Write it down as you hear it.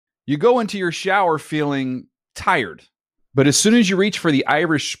You go into your shower feeling tired, but as soon as you reach for the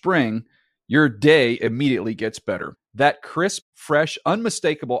Irish Spring, your day immediately gets better. That crisp, fresh,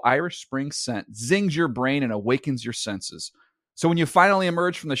 unmistakable Irish Spring scent zings your brain and awakens your senses. So when you finally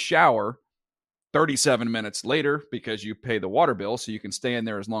emerge from the shower 37 minutes later, because you pay the water bill so you can stay in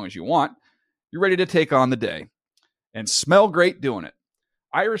there as long as you want, you're ready to take on the day and smell great doing it.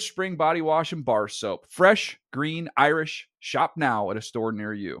 Irish Spring Body Wash and Bar Soap. Fresh, green, Irish. Shop now at a store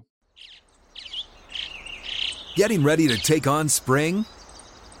near you. Getting ready to take on spring?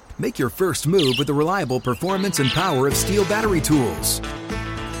 Make your first move with the reliable performance and power of Steel battery tools.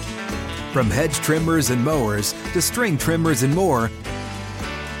 From hedge trimmers and mowers to string trimmers and more,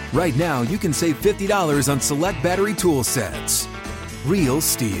 right now you can save $50 on select battery tool sets. Real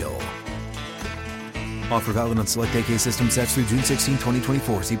Steel. Offer valid on select AK system sets through June 16,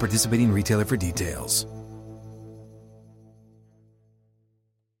 2024. See participating retailer for details.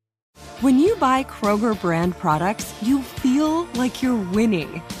 When you buy Kroger brand products, you feel like you're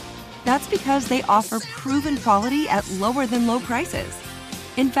winning. That's because they offer proven quality at lower than low prices.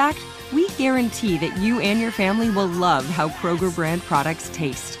 In fact, we guarantee that you and your family will love how Kroger brand products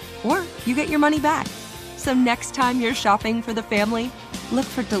taste, or you get your money back. So next time you're shopping for the family, look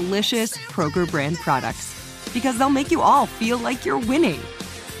for delicious Kroger brand products, because they'll make you all feel like you're winning.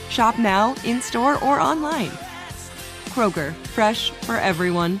 Shop now, in-store, or online. Kroger, fresh for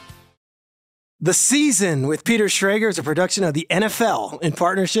everyone. The Season with Peter Schrager is a production of the NFL in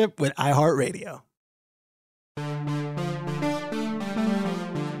partnership with iHeartRadio.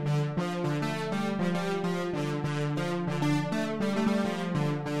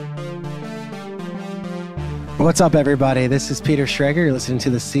 What's up, everybody? This is Peter Schrager. You're listening to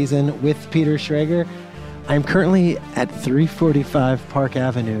The Season with Peter Schrager. I'm currently at 345 Park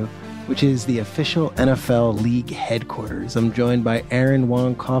Avenue, which is the official NFL League headquarters. I'm joined by Aaron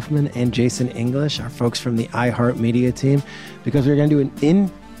Wong Kaufman and Jason English, our folks from the iHeart Media team, because we're going to do an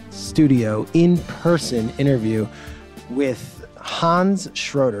in-studio, in-person interview with Hans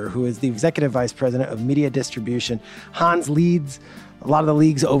Schroeder, who is the Executive Vice President of Media Distribution. Hans leads a lot of the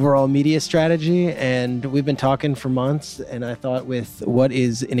league's overall media strategy, and we've been talking for months, and I thought with what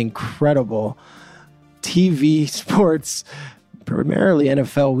is an incredible TV sports, primarily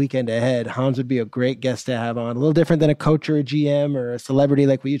NFL weekend ahead, Hans would be a great guest to have on. A little different than a coach or a GM or a celebrity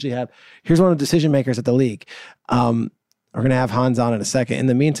like we usually have. Here's one of the decision makers at the league. We're going to have Hans on in a second. In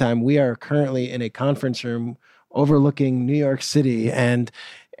the meantime, we are currently in a conference room overlooking New York City. And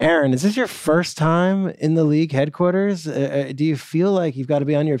Aaron, is this your first time in the league headquarters? Do you feel like you've got to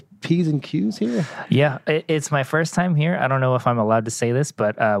be on your P's and Q's here? Yeah, it's my first time here. I don't know if I'm allowed to say this,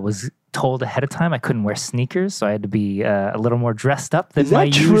 but was told ahead of time I couldn't wear sneakers, so I had to be a little more dressed up than my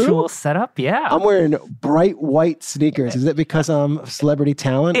usual setup. Yeah. I'm wearing bright white sneakers. Is it because I'm celebrity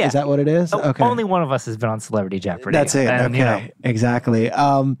talent? Yeah. Is that what it is? Okay. Only one of us has been on Celebrity Jeopardy. That's it. And, okay. Exactly.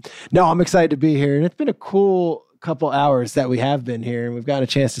 No, I'm excited to be here, and it's been a cool couple hours that we have been here, and we've gotten a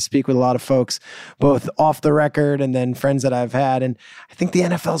chance to speak with a lot of folks, both off the record and then friends that I've had. And I think the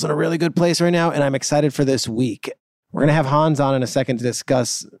NFL's in a really good place right now, and I'm excited for this week. We're going to have Hans on in a second to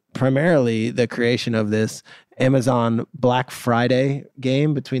discuss primarily the creation of this Amazon Black Friday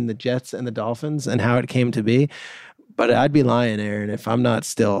game between the Jets and the Dolphins and how it came to be. But I'd be lying, Aaron, if I'm not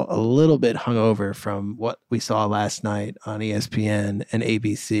still a little bit hungover from what we saw last night on ESPN and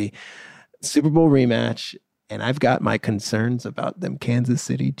ABC. Super Bowl rematch. And I've got my concerns about them Kansas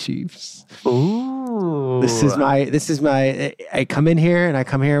City Chiefs. Ooh. This is my, I come in here and I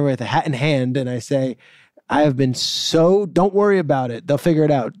come here with a hat in hand and I say, I have been don't worry about it. They'll figure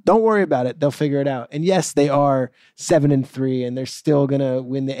it out. Don't worry about it. They'll figure it out. And yes, they are 7-3 and they're still going to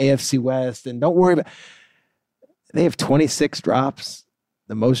win the AFC West. And don't worry about They have 26 drops,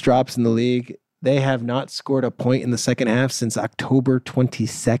 the most drops in the league. They have not scored a point in the second half since October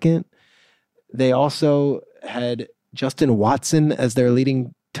 22nd. They also had Justin Watson as their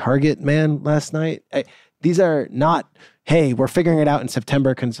leading target man last night. These are not, hey, we're figuring it out in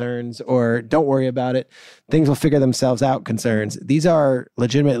September concerns, or don't worry about it, things will figure themselves out concerns. These are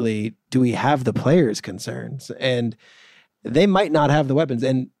legitimately, do we have the players concerns? And they might not have the weapons.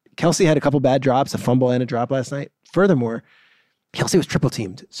 And Kelsey had a couple bad drops, a fumble and a drop last night. Furthermore, Kelsey was triple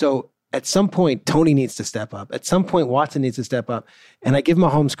teamed. So at some point, Tony needs to step up. At some point, Watson needs to step up. And I give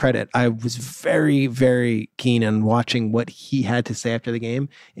Mahomes credit. I was very, very keen on watching what he had to say after the game.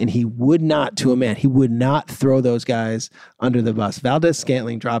 And he would not, to a man, he would not throw those guys under the bus.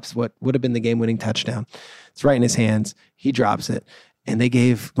 Valdez-Scantling drops what would have been the game-winning touchdown. It's right in his hands. He drops it. And they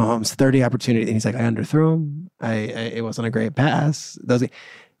gave Mahomes 30 opportunities. And he's like, I underthrew him. It wasn't a great pass.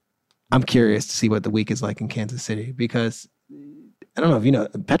 I'm curious to see what the week is like in Kansas City, because I don't know if you know,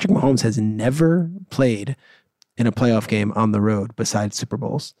 Patrick Mahomes has never played in a playoff game on the road besides Super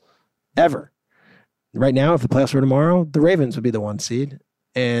Bowls, ever. Right now, if the playoffs were tomorrow, the Ravens would be the 1 seed,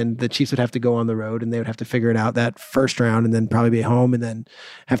 and the Chiefs would have to go on the road, and they would have to figure it out that first round, and then probably be home, and then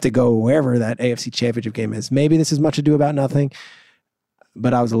have to go wherever that AFC Championship game is. Maybe this is much ado about nothing,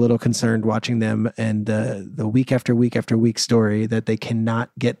 but I was a little concerned watching them and the week after week after week story that they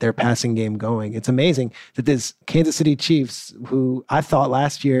cannot get their passing game going. It's amazing that this Kansas City Chiefs, who I thought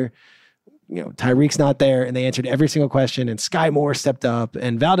last year, Tyreek's not there, and they answered every single question, and Sky Moore stepped up,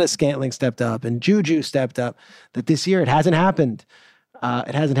 and Valdez-Scantling stepped up, and Juju stepped up, that this year it hasn't happened.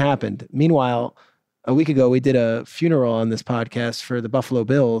 It hasn't happened. Meanwhile, a week ago, we did a funeral on this podcast for the Buffalo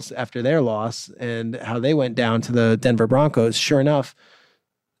Bills after their loss and how they went down to the Denver Broncos. Sure enough,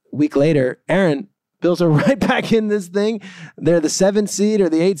 a week later, Aaron, Bills are right back in this thing. They're the 7th seed or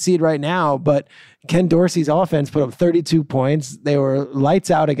the 8th seed right now, but Ken Dorsey's offense put up 32 points. They were lights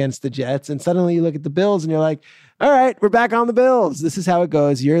out against the Jets, and suddenly you look at the Bills and you're like, all right, we're back on the Bills. This is how it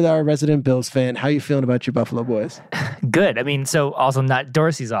goes. You're our resident Bills fan. How are you feeling about your Buffalo boys? Good. I mean, so also not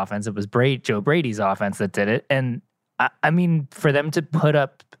Dorsey's offense. It was Joe Brady's offense that did it. And I mean, for them to put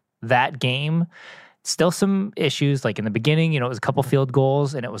up that game, still some issues. Like in the beginning, it was a couple field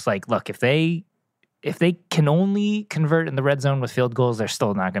goals, and it was like, look, if they can only convert in the red zone with field goals, they're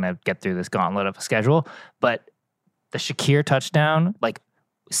still not going to get through this gauntlet of a schedule. But the Shakir touchdown, like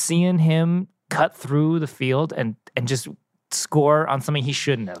seeing him cut through the field and just score on something he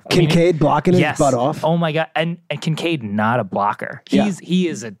shouldn't have. Kincaid blocking his butt off. Oh my God. And Kincaid, not a blocker. He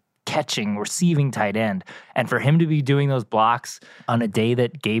is a catching, receiving tight end. And for him to be doing those blocks on a day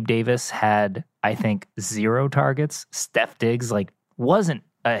that Gabe Davis had, I think, 0 targets, Steph Diggs wasn't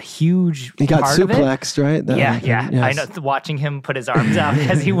a huge he got part suplexed, of it. right? Yes. I know, watching him put his arms out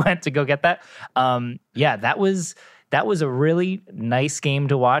as he went to go get that. That was a really nice game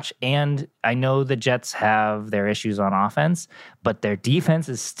to watch. And I know the Jets have their issues on offense, but their defense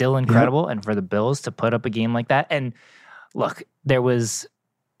is still incredible. Yep. And for the Bills to put up a game like that. And look, there was,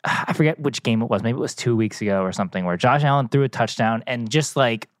 I forget which game it was. Maybe it was 2 weeks ago or something, where Josh Allen threw a touchdown and just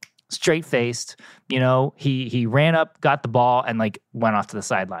straight faced, he ran up, got the ball, and went off to the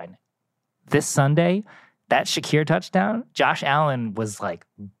sideline. This Sunday, that Shakir touchdown, Josh Allen was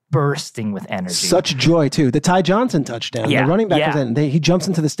bursting with energy. Such joy, too. The Ty Johnson touchdown, the running back, he jumps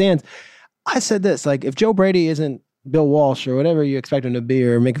into the stands. I said this, if Joe Brady isn't Bill Walsh or whatever you expect him to be,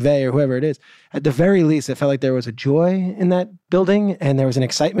 or McVay or whoever it is, at the very least, it felt like there was a joy in that building, and there was an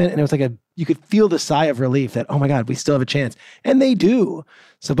excitement, and it was you could feel the sigh of relief that, oh my God, we still have a chance. And they do.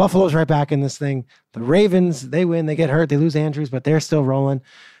 So Buffalo's right back in this thing. The Ravens, they win, they get hurt, they lose Andrews, but they're still rolling.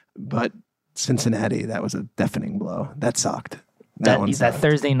 But Cincinnati, that was a deafening blow. That sucked. That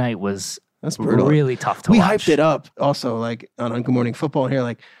Thursday night was brutal. Really tough to watch. We hyped it up also on Good Morning Football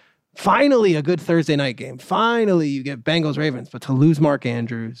here, finally a good Thursday night game. Finally you get Bengals Ravens, but to lose Mark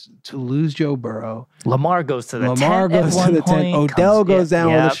Andrews, to lose Joe Burrow. Lamar goes to the tent. Odell goes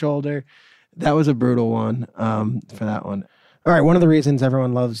down with a shoulder. That was a brutal one for that one. All right, one of the reasons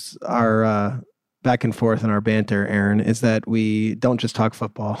everyone loves our back and forth and our banter, Aaron, is that we don't just talk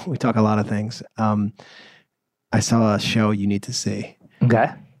football. We talk a lot of things. I saw a show you need to see. Okay.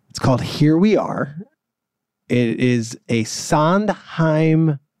 It's called Here We Are. It is a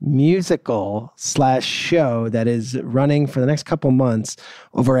Sondheim musical / show that is running for the next couple months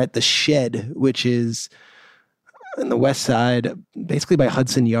over at The Shed, which is in the West Side, basically by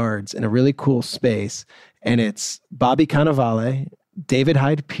Hudson Yards, in a really cool space. And it's Bobby Cannavale, David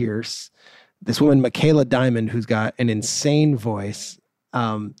Hyde Pierce, this woman, Michaela Diamond, who's got an insane voice.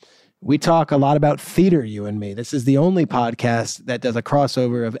 We talk a lot about theater, you and me. This is the only podcast that does a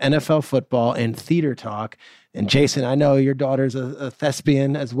crossover of NFL football and theater talk. And Jason, I know your daughter's a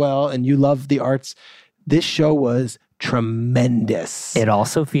thespian as well, and you love the arts. This show was tremendous. It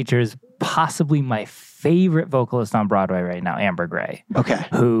also features possibly my favorite vocalist on Broadway right now, Amber Gray. Okay.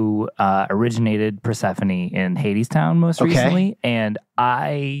 Who originated Persephone in Hadestown most recently. And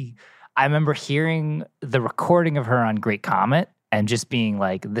I remember hearing the recording of her on Great Comet and just being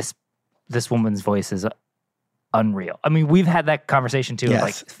like, this woman's voice is unreal. I mean, we've had that conversation too,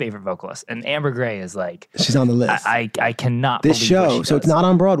 yes. Favorite vocalist. And Amber Gray is she's on the list. I cannot this believe show, what she so does. It's not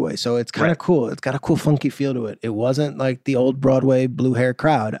on Broadway, so it's kind of cool. It's got a cool funky feel to it. It wasn't like the old Broadway blue hair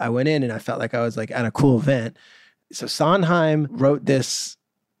crowd. I went in and I felt like I was at a cool event. So Sondheim wrote this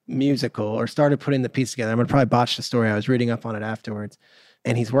musical, or started putting the piece together. I'm going to probably botch the story. I was reading up on it afterwards.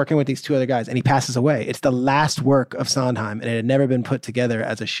 And he's working with these 2 other guys, and he passes away. It's the last work of Sondheim, and it had never been put together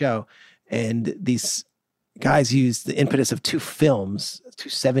as a show. And these guys used the impetus of two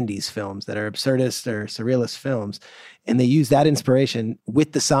 70s films that are absurdist or surrealist films. And they use that inspiration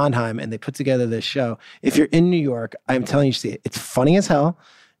with the Sondheim and they put together this show. If you're in New York, I'm telling you to see it. It's funny as hell.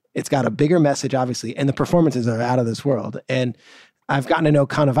 It's got a bigger message, obviously, and the performances are out of this world. And I've gotten to know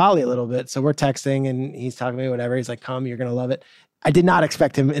Cannavale a little bit. So we're texting and he's talking to me, whatever. He's like, come, you're going to love it. I did not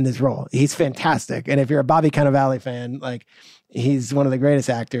expect him in this role. He's fantastic. And if you're a Bobby Cannavale fan, like he's one of the greatest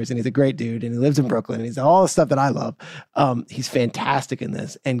actors and he's a great dude and he lives in Brooklyn and he's all the stuff that I love. He's fantastic in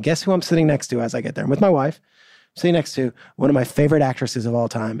this. And guess who I'm sitting next to as I get there? I'm with my wife, sitting next to one of my favorite actresses of all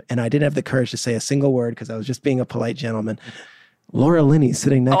time. And I didn't have the courage to say a single word because I was just being a polite gentleman. Laura Linney's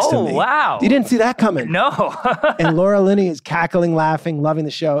sitting next to me. Oh, wow. You didn't see that coming. No. And Laura Linney is cackling, laughing, loving the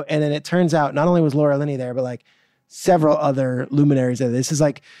show. And then it turns out not only was Laura Linney there, but like several other luminaries there. This is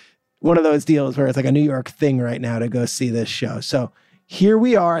like one of those deals where it's like a New York thing right now to go see this show. So here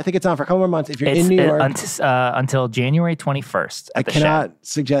we are. I think it's on for a couple more months. If you're in New York. Until January 21st at the cannot Shed.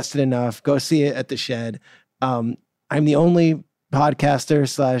 suggest it enough. Go see it at the Shed. I'm the only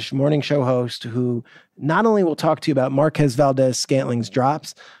podcaster / morning show host who not only will talk to you about Marquez Valdez-Scantling's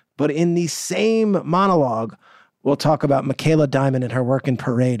drops, but in the same monologue, we'll talk about Michaela Diamond and her work in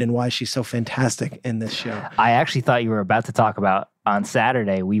Parade and why she's so fantastic in this show. I actually thought you were about to talk about on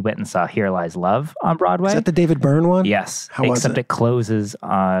Saturday, we went and saw Here Lies Love on Broadway. Is that the David Byrne one? Yes. How was Except it closes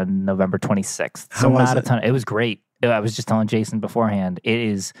on November 26th. So not a ton. It was great. I was just telling Jason beforehand, it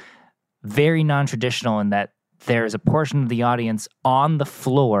is very non-traditional in that there's a portion of the audience on the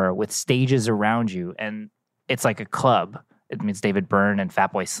floor with stages around you, and it's like a club. It means David Byrne and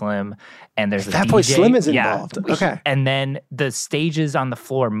Fatboy Slim, and there's a DJ. Fatboy Slim is involved. Yeah. Okay. And then the stages on the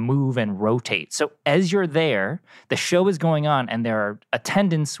floor move and rotate. So as you're there, the show is going on, and there are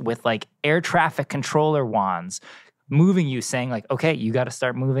attendants with like air traffic controller wands moving you, saying like, okay, you got to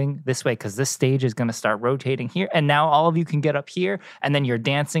start moving this way because this stage is going to start rotating here. And now all of you can get up here, and then you're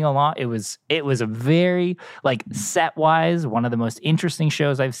dancing along. It was a very, like, set-wise, one of the most interesting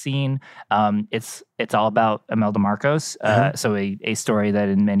shows I've seen. It's all about Imelda Marcos. So a story that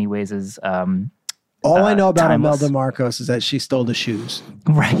in many ways is all I know about timeless. Imelda Marcos is that she stole the shoes.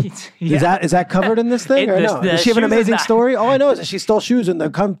 Right. Yeah. Is that covered in this thing or no? Does she have an amazing story? All I know is that she stole shoes and the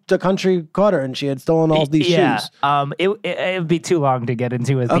country caught her and she had stolen all these shoes. It would be too long to get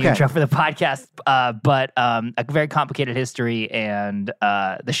into as the intro for the podcast, but a very complicated history, and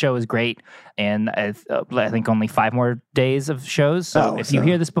the show is great. And I think only 5 more days of shows. So if you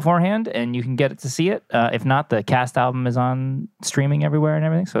hear this beforehand and you can get it to see it, if not, the cast album is on streaming everywhere and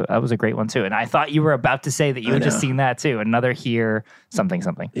everything. So that was a great one too. And I thought you were about to say that you had just seen that too. Another Here something.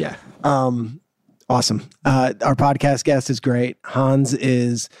 Yeah. Awesome. Our podcast guest is great. Hans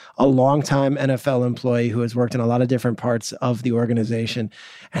is a longtime NFL employee who has worked in a lot of different parts of the organization.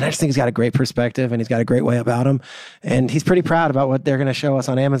 And I just think he's got a great perspective and he's got a great way about him. And he's pretty proud about what they're going to show us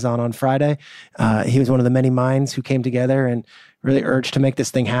on Amazon on Friday. He was one of the many minds who came together and really urged to make this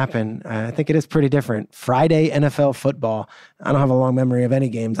thing happen. I think it is pretty different. Friday NFL football. I don't have a long memory of any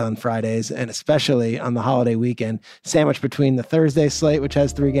games on Fridays, and especially on the holiday weekend, sandwiched between the Thursday slate, which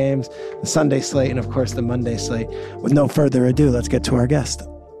has 3 games, the Sunday slate, and of course the Monday slate. With no further ado, let's get to our guest.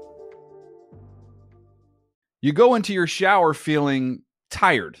 You go into your shower feeling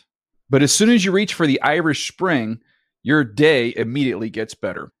tired, but as soon as you reach for the Irish Spring, your day immediately gets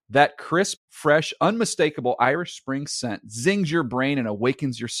better. That crisp, fresh, unmistakable Irish Spring scent zings your brain and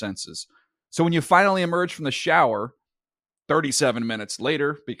awakens your senses. So when you finally emerge from the shower, 37 minutes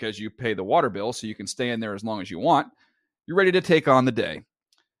later, because you pay the water bill so you can stay in there as long as you want, you're ready to take on the day.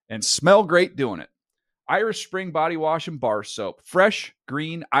 And smell great doing it. Irish Spring Body Wash and Bar Soap. Fresh,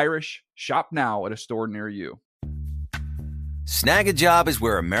 green, Irish. Shop now at a store near you. Snag a Job is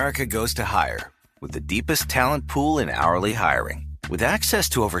where America goes to hire, with the deepest talent pool in hourly hiring. With access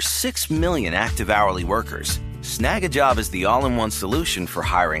to over 6 million active hourly workers, Snag a Job is the all-in-one solution for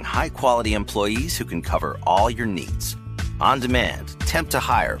hiring high-quality employees who can cover all your needs. On demand, temp to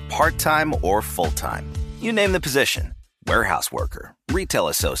hire, part-time or full-time. You name the position. Warehouse worker, retail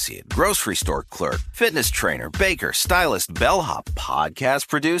associate, grocery store clerk, fitness trainer, baker, stylist, bellhop, podcast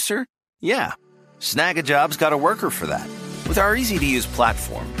producer. Yeah, Snag a Job's got a worker for that. With our easy-to-use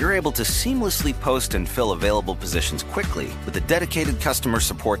platform, you're able to seamlessly post and fill available positions quickly with a dedicated customer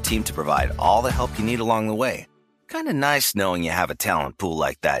support team to provide all the help you need along the way. Kind of nice knowing you have a talent pool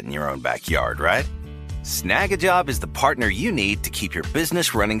like that in your own backyard, right? Snag a Job is the partner you need to keep your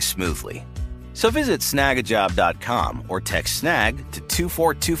business running smoothly. So visit snagajob.com or text SNAG to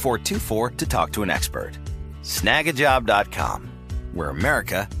 242424 to talk to an expert. Snagajob.com, where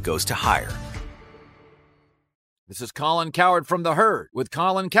America goes to hire. This is Colin Cowherd from The Herd with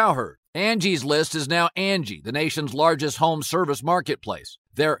Colin Cowherd. Angie's List is now Angie, the nation's largest home service marketplace.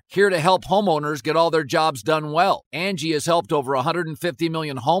 They're here to help homeowners get all their jobs done well. Angie has helped over 150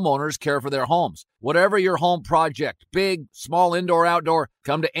 million homeowners care for their homes. Whatever your home project, big, small, indoor, outdoor,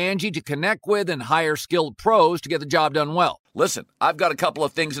 come to Angie to connect with and hire skilled pros to get the job done well. Listen, I've got a couple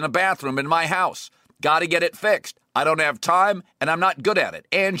of things in a bathroom in my house. Got to get it fixed. I don't have time, and I'm not good at it.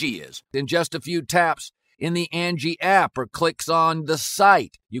 Angie is. In just a few taps in the Angie app or clicks on the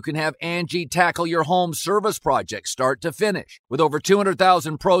site, you can have Angie tackle your home service project start to finish. With over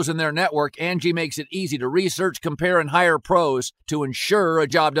 200,000 pros in their network, Angie makes it easy to research, compare, and hire pros to ensure a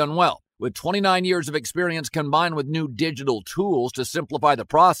job done well. With 29 years of experience combined with new digital tools to simplify the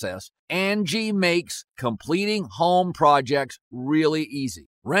process, Angie makes completing home projects really easy.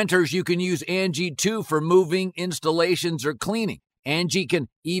 Renters, you can use Angie too for moving, installations, or cleaning. Angie can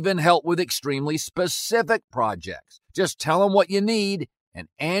even help with extremely specific projects. Just tell them what you need, and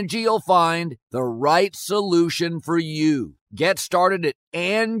Angie will find the right solution for you. Get started at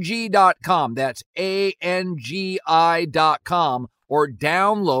Angie.com. That's ANGI.com, or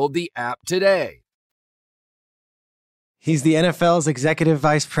download the app today. He's the NFL's Executive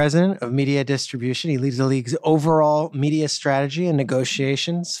Vice President of Media Distribution. He leads the league's overall media strategy and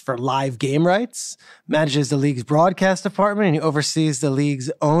negotiations for live game rights, manages the league's broadcast department, and he oversees the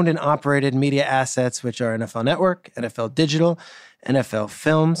league's owned and operated media assets, which are NFL Network, NFL Digital, NFL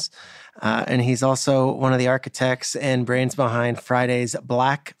Films. And he's also one of the architects and brains behind Friday's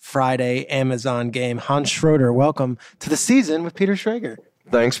Black Friday Amazon game. Hans Schroeder, welcome to the season with Peter Schrager.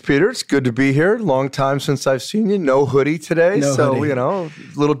 Thanks, Peter. It's good to be here. Long time since I've seen you. No hoodie today. No hoodie. A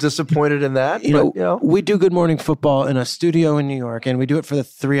little disappointed in that. We do Good Morning Football in a studio in New York, and we do it for the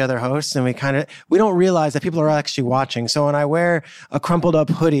three other hosts, and we don't realize that people are actually watching. So when I wear a crumpled up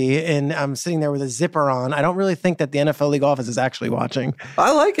hoodie and I'm sitting there with a zipper on, I don't really think that the NFL League office is actually watching.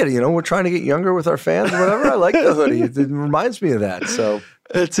 I like it. We're trying to get younger with our fans or whatever. I like the hoodie. It reminds me of that. So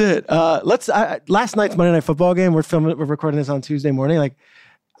that's it. Last night's Monday Night Football game, we're recording this on Tuesday morning.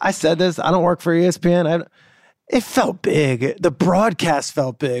 I said this, I don't work for ESPN. It felt big. The broadcast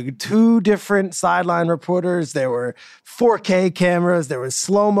felt big. Two different sideline reporters. There were 4K cameras. There was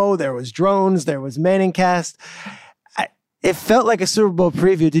slow-mo. There was drones. There was Manning cast. It felt like a Super Bowl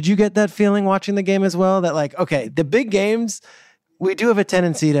preview. Did you get that feeling watching the game as well? That the big games, we do have a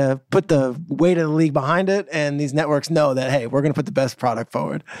tendency to put the weight of the league behind it, and these networks know that, hey, we're going to put the best product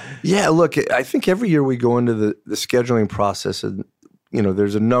forward. Yeah, look, I think every year we go into the scheduling process and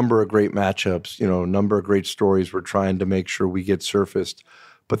there's a number of great matchups, a number of great stories we're trying to make sure we get surfaced.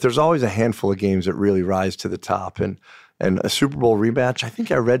 But there's always a handful of games that really rise to the top. And a Super Bowl rematch, I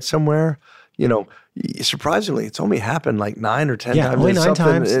think I read somewhere, surprisingly, it's only happened like 9 or 10 times. Only 9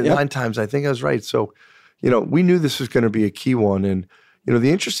 times. Yep. 9 times, I think I was right. So, we knew this was going to be a key one. And,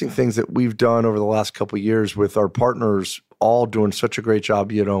 the interesting things that we've done over the last couple of years with our partners all doing such a great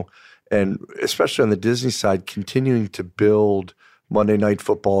job, and especially on the Disney side, continuing to build Monday Night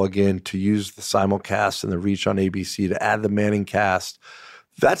Football again, to use the simulcast and the reach on ABC, to add the Manning cast.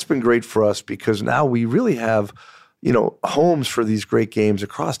 That's been great for us because now we really have, homes for these great games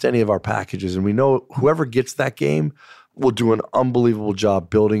across any of our packages. And we know whoever gets that game will do an unbelievable job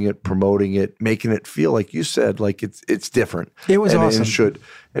building it, promoting it, making it feel, like you said, like it's different. It was awesome. It should.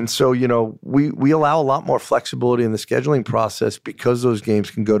 And so, we allow a lot more flexibility in the scheduling process because those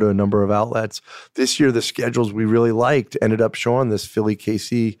games can go to a number of outlets. This year, the schedules we really liked ended up showing this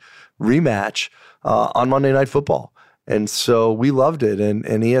Philly-KC rematch on Monday Night Football. And so we loved it. And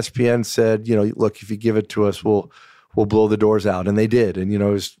ESPN said, look, if you give it to us, we'll blow the doors out. And they did. And, I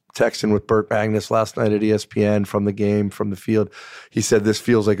was texting with Burt Magnus last night at ESPN from the game, from the field. He said, this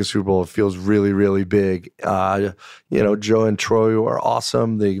feels like a Super Bowl. It feels really, really big. Joe and Troy are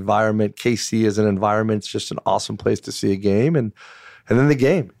awesome. The environment, KC as an environment, it's just an awesome place to see a game. And then the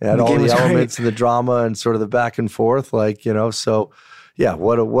game. It had all the elements and the drama and sort of the back and forth, so yeah,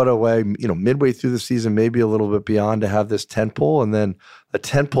 what a way, midway through the season, maybe a little bit beyond, to have this tentpole, and then a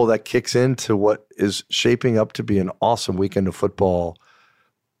tentpole that kicks into what is shaping up to be an awesome weekend of football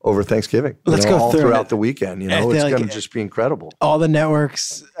over Thanksgiving. Let's go all through throughout it. the weekend. It's going to just be incredible. All the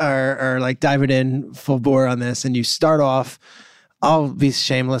networks are diving in full bore on this, and you start off. I'll be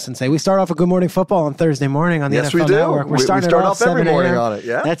shameless and say we start off a Good Morning Football on Thursday morning on the NFL Network. We start off every morning on it.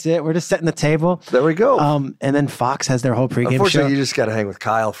 Yeah, that's it. We're just setting the table. There we go. And then Fox has their whole pregame show. Unfortunately, you just got to hang with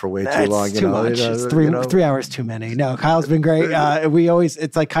Kyle for way too long. Too much. It's 3 hours too many. No, Kyle's been great.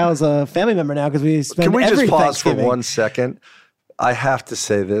 It's like Kyle's a family member now because we spend. Can we every just pause for 1 second? I have to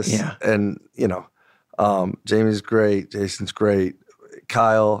say this. Yeah. And Jamie's great. Jason's great.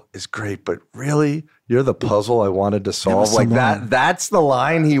 Kyle is great. But really, you're the puzzle I wanted to solve. Like that. That's the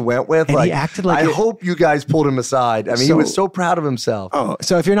line he went with. And like, he acted like I hope you guys pulled him aside. I mean, he was so proud of himself. Oh,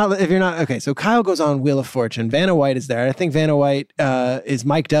 so if you're not, okay. So Kyle goes on Wheel of Fortune. Vanna White is there. I think Vanna White is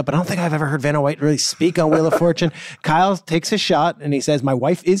mic'd up, but I don't think I've ever heard Vanna White really speak on Wheel of Fortune. Kyle takes his shot and he says, "My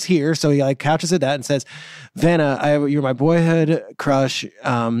wife is here." So he like couches at that and says, "Vanna, you're my boyhood crush,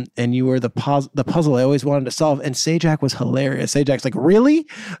 and you were the puzzle I always wanted to solve." And Sajak was hilarious. Sajak's like, "Really?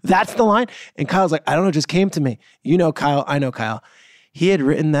 That's the line?" And Kyle's like, "I don't know, it just came to me." You know Kyle, I know Kyle. He had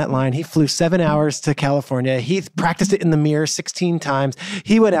written that line. He flew 7 hours to California. He practiced it in the mirror 16 times.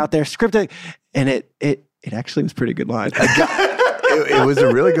 He went out there, scripted, and it actually was a pretty good line. It was a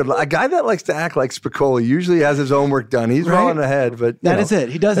really good line. A guy that likes to act like Spicoli usually has his homework done. He's rolling ahead, but that is it.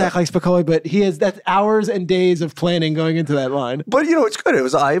 He does act like Spicoli, but that's hours and days of planning going into that line. But it's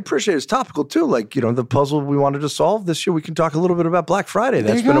good. I appreciate it's topical too. Like, the puzzle we wanted to solve this year, we can talk a little bit about Black Friday.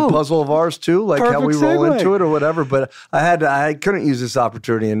 That's been a puzzle of ours too, like Perfect how we roll segue. into it or whatever. But I couldn't use this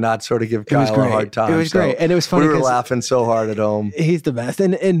opportunity and not sort of give Kyle a hard time. It was great. And it was funny. We were laughing so hard at home. He's the best.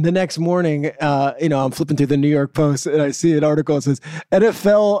 And the next morning, I'm flipping through the New York Post and I see an article that says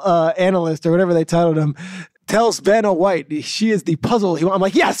NFL analyst or whatever they titled him tells Vanna White she is the puzzle. I'm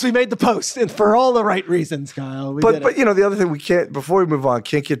like, yes, we made the Post, and for all the right reasons, Kyle. But the other thing we can't, before we move on,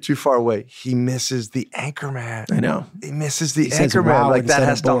 can't get too far away. He misses the Anchorman. I know. He misses the Anchorman. Like that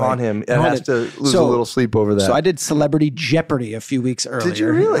has to haunt him. It has to lose a little sleep over that. So I did Celebrity Jeopardy a few weeks earlier. Did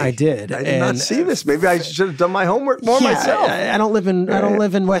you really? I did. I did not see this. Maybe I should have done my homework more myself. I don't live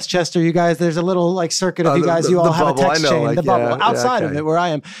in Westchester, you guys. There's a little like circuit of you guys. You all have a text chain. The bubble outside of it where I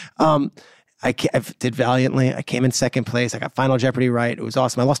am. I did valiantly. I came in second place. I got Final Jeopardy right. It was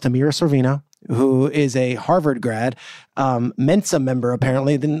awesome. I lost to Mira Sorvino, who is a Harvard grad, Mensa member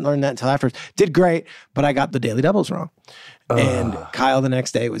apparently. Didn't learn that until afterwards. Did great, but I got the daily doubles wrong. And Kyle the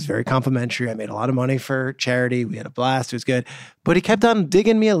next day was very complimentary. I made a lot of money for charity. We had a blast. It was good. But he kept on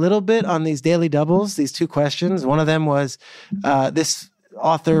digging me a little bit on these daily doubles, these two questions. One of them was this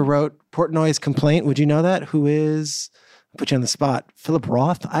author wrote Portnoy's Complaint. Would you know that? Who is... Put you on the spot. Philip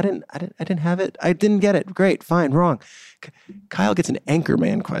Roth. I didn't have it. I didn't get it. Great. Fine. Wrong. Kyle gets an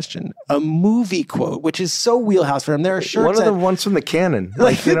Anchorman question, a movie quote, which is so wheelhouse for him. There are shirts. One of the ones from the canon.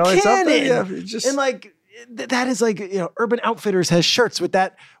 Like the canon. It's up there. Yeah, and like, that is like, Urban Outfitters has shirts with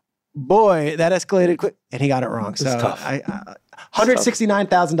that. Boy, that escalated quick. And he got it wrong. So tough.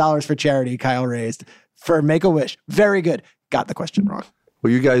 $169,000 for charity Kyle raised for Make-A-Wish. Very good. Got the question wrong.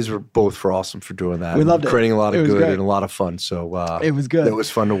 Well, you guys were both awesome for doing that. We loved it. Creating a lot of good great. and a lot of fun. So it was good. It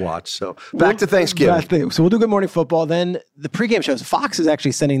was fun to watch. So back to Thanksgiving. So we'll do Good Morning Football. Then the pregame shows. Fox is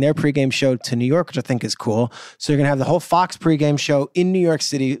actually sending their pregame show to New York, which I think is cool. So you're going to have the whole Fox pregame show in New York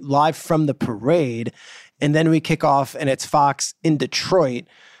City live from the parade. And then we kick off and it's Fox in Detroit.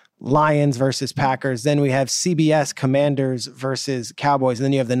 Lions versus Packers. Then we have CBS Commanders versus Cowboys. And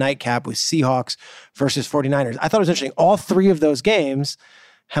then you have the nightcap with Seahawks versus 49ers. I thought it was interesting. All three of those games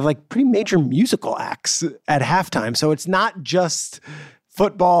have like pretty major musical acts at halftime. So it's not just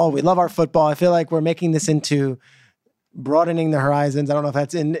football. We love our football. I feel like we're making this into broadening the horizons. I don't know if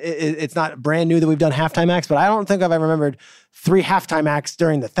that's it's not brand new that we've done halftime acts, but I don't think I've ever remembered 3 halftime acts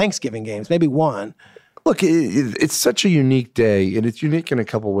during the Thanksgiving games, maybe one. Look, it's such a unique day, and it's unique in a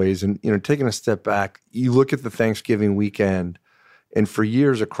couple ways. And, taking a step back, you look at the Thanksgiving weekend, and for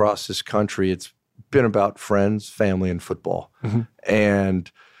years across this country, it's been about friends, family, and football. Mm-hmm.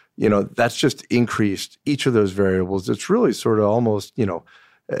 And, that's just increased each of those variables. It's really sort of almost,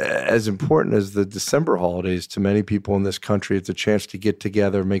 as important as the December holidays to many people in this country. It's a chance to get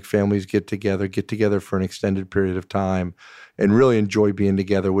together, make families get together for an extended period of time, and really enjoy being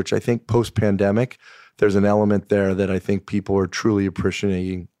together, which I think post-pandemic, there's an element there that I think people are truly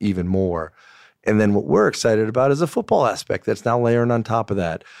appreciating even more. And then what we're excited about is a football aspect that's now layering on top of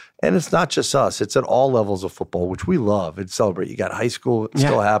that. And it's not just us. It's at all levels of football, which we love and celebrate. You got high school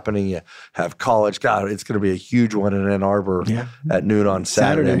still happening. You have college. God, it's going to be a huge one in Ann Arbor at noon on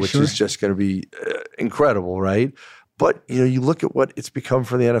Saturday, which is just going to be incredible, right? But, you look at what it's become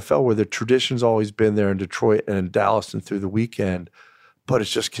for the NFL, where the tradition's always been there in Detroit and in Dallas and through the weekend. But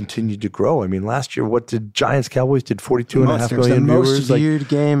it's just continued to grow. I mean, last year, what did Giants-Cowboys did 42.5 million viewers? The most viewed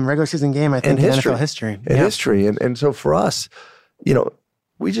game, regular season game, I think, in NFL history. In history. And so for us,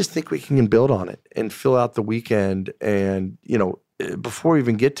 we just think we can build on it and fill out the weekend. And, before we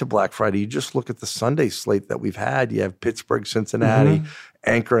even get to Black Friday, you just look at the Sunday slate that we've had. You have Pittsburgh, Cincinnati,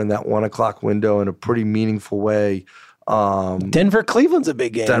 anchor in that 1 o'clock window in a pretty meaningful way. Denver, Cleveland's a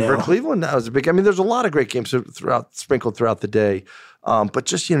big game. Cleveland, that was a big. I mean, there's a lot of great games sprinkled throughout the day. But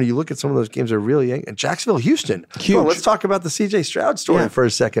just, you look at some of those games that are really, and Jacksonville, Houston. Huge. Well, let's talk about the CJ Stroud story for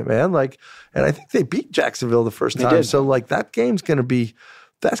a second, man. And I think they beat Jacksonville the first time. So that game's going to be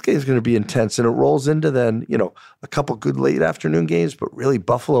intense, and it rolls into then, a couple good late afternoon games, but really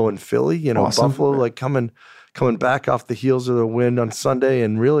Buffalo and Philly, awesome. Buffalo coming back off the heels of the win on Sunday,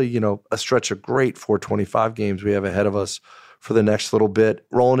 and really, a stretch of great 425 games we have ahead of us for the next little bit,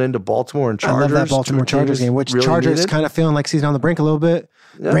 rolling into Baltimore and Chargers. I love that Baltimore Chargers game, which really Chargers kind of feeling like season on the brink a little bit.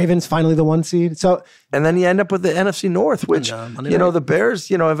 Yeah. Ravens finally the 1 seed. So, and then you end up with the NFC North, which, the Bears,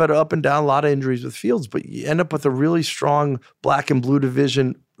 have had up and down, a lot of injuries with Fields, but you end up with a really strong black and blue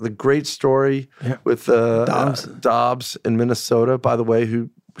division. The great story with Dobbs in Minnesota, by the way,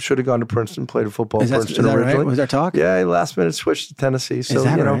 who should have gone to Princeton, played football at Princeton originally. Right? Was there talk? Yeah, last minute switched to Tennessee. So, is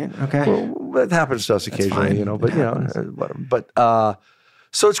that right? Okay. Well, it happens to us occasionally,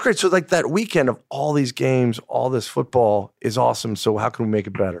 so it's great. So that weekend of all these games, all this football is awesome. So how can we make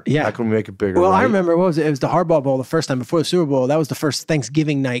it better? Yeah. How can we make it bigger? Well, right? I remember, what was it? It was the Harbaugh Bowl the first time before the Super Bowl. That was the first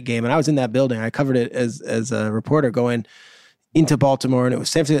Thanksgiving night game. And I was in that building. I covered it as a reporter going into Baltimore, and it was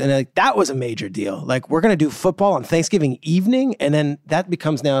San Francisco. And that was a major deal. We're going to do football on Thanksgiving evening. And then that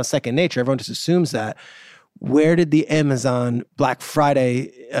becomes now second nature. Everyone just assumes that. Where did the Amazon Black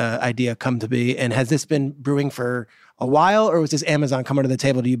Friday idea come to be? And has this been brewing for a while, or was this Amazon coming to the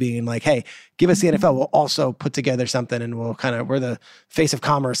table to you being like, hey, give us the NFL, we'll also put together something, and we're the face of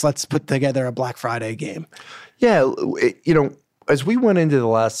commerce, let's put together a Black Friday game? Yeah, as we went into the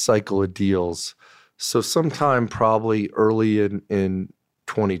last cycle of deals, so sometime probably early in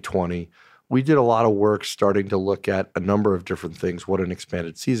 2020, we did a lot of work starting to look at a number of different things, what an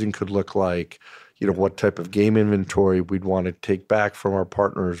expanded season could look like, what type of game inventory we'd want to take back from our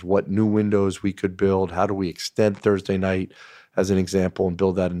partners, what new windows we could build, how do we extend Thursday night as an example and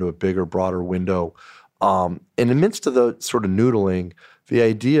build that into a bigger, broader window. In the midst of the sort of noodling, the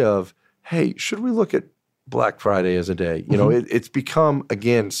idea of, hey, should we look at Black Friday as a day? It's become,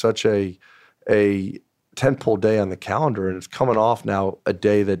 again, such a tentpole day on the calendar, and it's coming off now a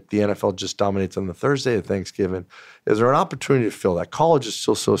day that the NFL just dominates on the Thursday of Thanksgiving. Is there an opportunity to fill that? College is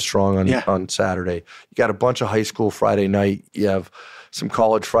still so strong on Saturday. You got a bunch of high school Friday night. You have some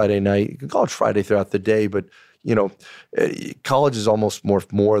college Friday night. You can college Friday throughout the day, but college is almost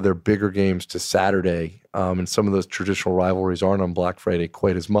more of their bigger games to Saturday, and some of those traditional rivalries aren't on Black Friday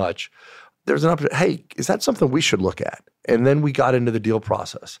quite as much. There's an opportunity. Hey, is that something we should look at? And then we got into the deal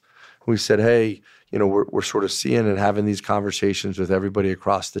process. We said, hey, we're sort of seeing and having these conversations with everybody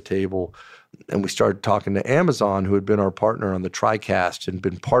across the table. And we started talking to Amazon, who had been our partner on the TriCast and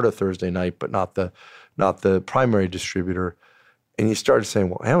been part of Thursday night, but not the primary distributor. And you started saying,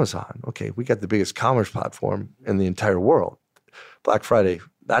 well, Amazon, okay, we got the biggest commerce platform in the entire world. Black Friday,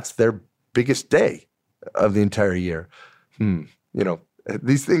 that's their biggest day of the entire year.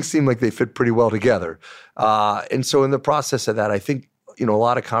 These things seem like they fit pretty well together. And so in the process of that, I think, a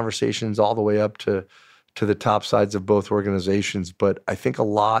lot of conversations all the way up to the top sides of both organizations. But I think a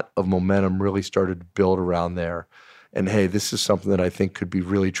lot of momentum really started to build around there. And hey, this is something that I think could be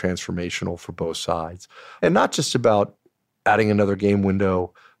really transformational for both sides. And not just about adding another game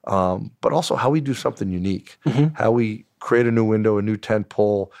window, but also how we do something unique, how we create a new window, a new tent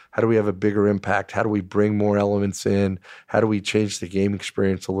pole. How do we have a bigger impact? How do we bring more elements in? How do we change the game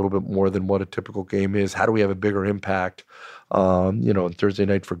experience a little bit more than what a typical game is? How do we have a bigger impact, on Thursday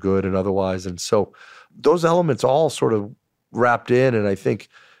night for good and otherwise? And so those elements all sort of wrapped in, and I think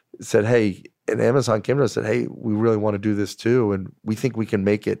said, hey, and Amazon came to us and said, hey, we really want to do this too, and we think we can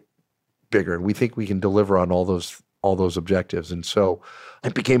make it bigger, and we think we can deliver on all those objectives. And so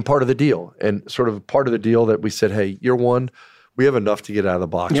it became part of the deal, and sort of part of the deal that we said, hey, year one, we have enough to get out of the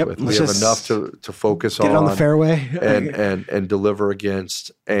box with. We have enough to focus on. Get it on the fairway. and deliver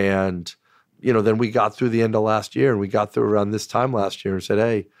against. And, then we got through the end of last year, and we got through around this time last year and said,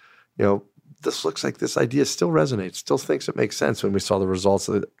 hey, this looks like this idea still resonates, still thinks it makes sense when we saw the results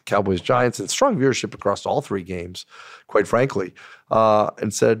of the Cowboys-Giants and strong viewership across all three games, quite frankly,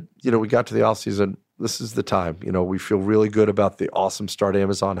 and said, we got to the offseason, this is the time. We feel really good about the awesome start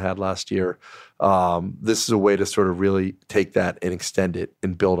Amazon had last year. This is a way to sort of really take that and extend it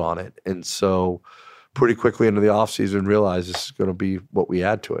and build on it. And so pretty quickly into the offseason realized this is going to be what we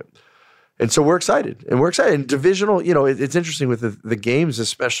add to it. And so we're excited. And divisional, it's interesting with the games,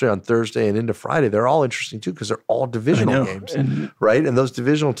 especially on Thursday and into Friday, they're all interesting too because they're all divisional games, right? And those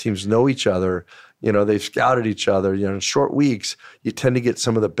divisional teams know each other. They've scouted each other. In short weeks, you tend to get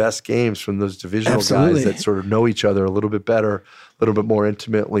some of the best games from those divisional guys that sort of know each other a little bit better, a little bit more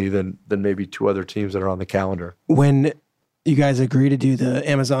intimately than maybe two other teams that are on the calendar. When you guys agree to do the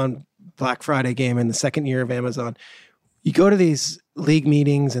Amazon Black Friday game in the second year of Amazon, you go to these league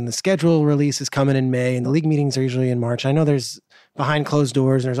meetings and the schedule release is coming in May and the league meetings are usually in March. I know there's behind closed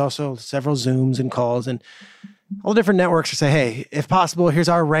doors and there's also several Zooms and calls and all the different networks to say, hey, if possible, here's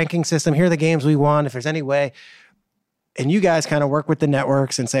our ranking system. Here are the games we want, if there's any way. And you guys kind of work with the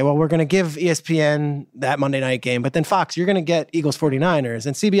networks and say, well, we're going to give ESPN that Monday night game, but then Fox, you're going to get Eagles 49ers,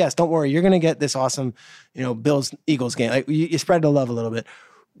 and CBS, don't worry, you're going to get this awesome, Bills Eagles game. Like you spread the love a little bit.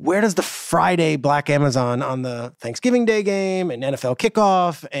 Where does the Friday Black Amazon on the Thanksgiving Day game and NFL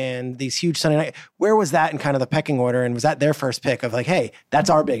kickoff and these huge Sunday night, where was that in kind of the pecking order? And was that their first pick of like, hey, that's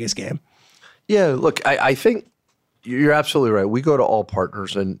our biggest game? Yeah, look, I think you're absolutely right. We go to all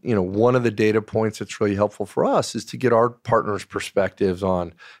partners, and one of the data points that's really helpful for us is to get our partners' perspectives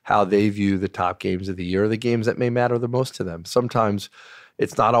on how they view the top games of the year, the games that may matter the most to them. Sometimes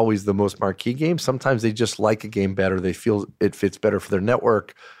it's not always the most marquee game. Sometimes they just like a game better. They feel it fits better for their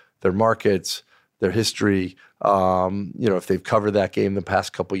network, their markets, their history. If they've covered that game the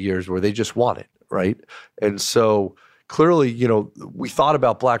past couple of years, where they just want it, right? And so clearly, we thought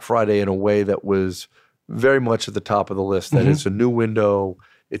about Black Friday in a way that was very much at the top of the list, that it's a new window.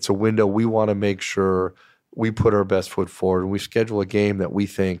 It's a window we want to make sure we put our best foot forward, and we schedule a game that we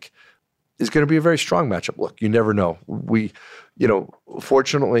think is going to be a very strong matchup. Look, you never know.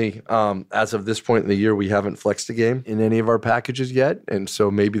 Fortunately, as of this point in the year, we haven't flexed a game in any of our packages yet, and so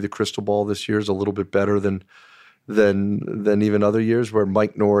maybe the crystal ball this year is a little bit better than even other years, where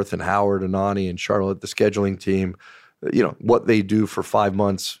Mike North and Howard and Ani and Charlotte, the scheduling team, what they do for 5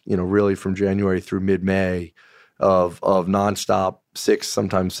 months, really from January through mid-May of nonstop 6,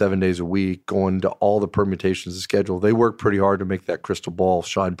 sometimes 7 days a week, going to all the permutations of schedule. They work pretty hard to make that crystal ball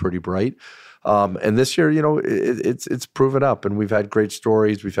shine pretty bright. And this year, it's proven up, and we've had great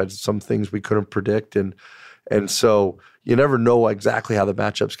stories. We've had some things we couldn't predict. And so you never know exactly how the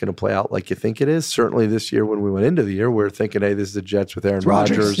matchup's going to play out like you think it is. Certainly this year, when we went into the year, we're thinking, hey, this is the Jets with Aaron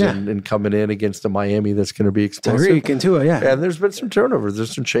Rodgers and coming in against a Miami that's going to be explosive. Tyreek and Tua, yeah. And there's been some turnovers.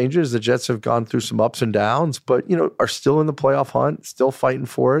 There's some changes. The Jets have gone through some ups and downs, but, are still in the playoff hunt, still fighting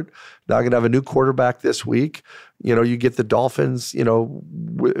for it. Now going to have a new quarterback this week. You get the Dolphins,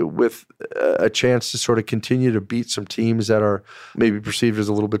 with a chance to sort of continue to beat some teams that are maybe perceived as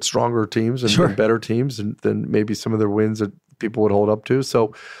a little bit stronger teams and better teams than maybe some of their wins that people would hold up to.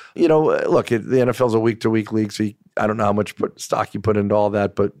 So, look, the NFL's a week-to-week league, so I don't know how much stock you put into all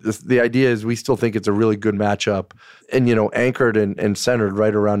that, but the idea is we still think it's a really good matchup and, anchored and centered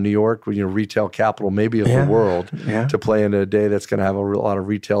right around New York, retail capital maybe of the world, to play in a day that's going to have a lot of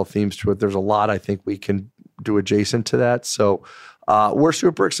retail themes to it. There's a lot I think we can do adjacent to that. So we're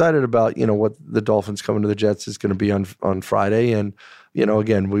super excited about, what the Dolphins coming to the Jets is going to be on Friday. And,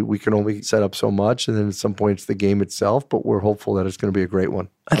 again, we can only set up so much. And then at some point it's the game itself, but we're hopeful that it's going to be a great one.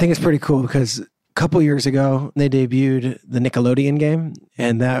 I think it's pretty cool because a couple years ago, they debuted the Nickelodeon game,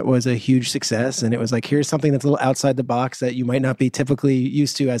 and that was a huge success. And it was like, here's something that's a little outside the box that you might not be typically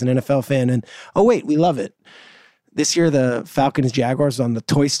used to as an NFL fan. And, oh, wait, we love it. This year, the Falcons-Jaguars on the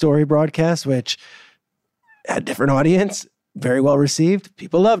Toy Story broadcast, which had a different audience, very well received.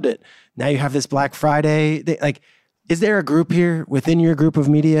 People loved it. Now you have this Black Friday. Is there a group here within your group of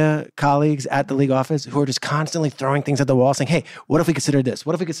media colleagues at the league office who are just constantly throwing things at the wall saying, hey, what if we consider this?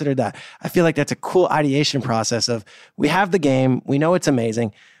 What if we consider that? I feel like that's a cool ideation process of, we have the game. We know it's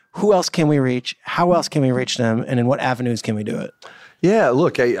amazing. Who else can we reach? How else can we reach them? And in what avenues can we do it? Yeah,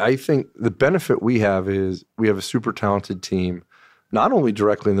 look, I think the benefit we have is we have a super talented team, not only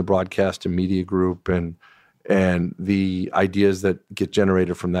directly in the broadcast and media group and the ideas that get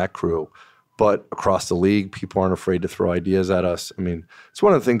generated from that crew, but across the league, people aren't afraid to throw ideas at us. I mean, it's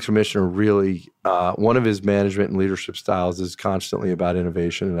one of the things Commissioner really, one of his management and leadership styles is constantly about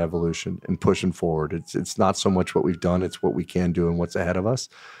innovation and evolution and pushing forward. It's not so much what we've done, it's what we can do and what's ahead of us.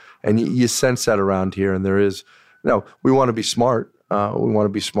 And you sense that around here. And there is, we want to be smart. We want to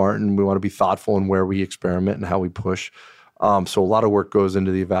be smart and we want to be thoughtful in where we experiment and how we push. So a lot of work goes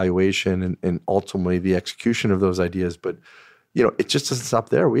into the evaluation and ultimately the execution of those ideas. But, it just doesn't stop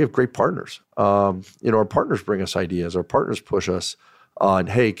there. We have great partners. Our partners bring us ideas. Our partners push us on,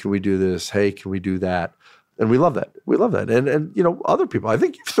 hey, can we do this? Hey, can we do that? And we love that. We love that. And other people, I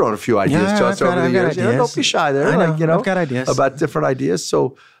think you've thrown a few ideas to us over the years. Don't be shy there. I've got ideas about different ideas.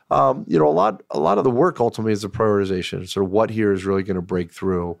 So, you know, a lot of the work ultimately is the prioritization. Sort of what here is really going to break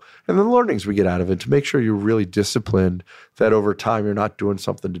through, and the learnings we get out of it to make sure you're really disciplined. That over time you're not doing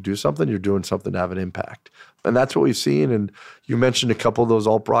something to do something, you're doing something to have an impact. And that's what we've seen. And you mentioned a couple of those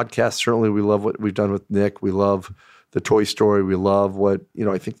alt broadcasts. Certainly, we love what we've done with Nick. We love the Toy Story. We love what, you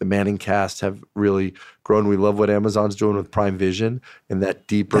know, I think the Manning cast have really grown. We love what Amazon's doing with Prime Vision and that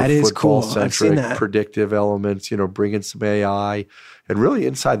deeper football-centric predictive elements, you know, bringing some AI and really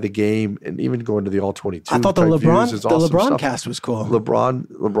inside the game and even going to the All-22. I thought the LeBron cast was cool.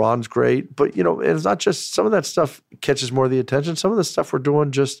 LeBron's great. But, you know, it's not just some of that stuff catches more of the attention. Some of the stuff we're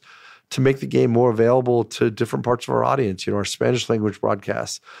doing just to make the game more available to different parts of our audience, you know, our Spanish language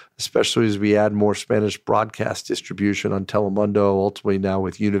broadcasts, especially as we add more Spanish broadcast distribution on Telemundo, ultimately now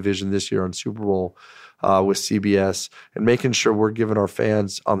with Univision this year on Super Bowl with CBS, and making sure we're giving our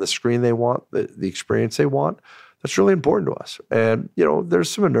fans on the screen they want, the experience they want. That's really important to us. And, you know,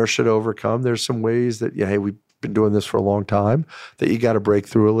 there's some inertia to overcome. There's some ways that, yeah, hey, we've been doing this for a long time, that you got to break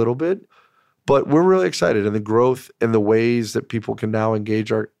through a little bit. But we're really excited, and the growth and the ways that people can now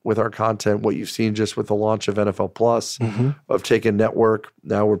engage with our content, what you've seen just with the launch of NFL Plus, of taking network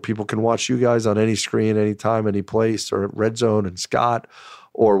now where people can watch you guys on any screen, anytime, any place, or at Red Zone and Scott,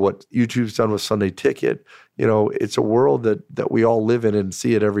 or what YouTube's done with Sunday Ticket. You know, it's a world that we all live in and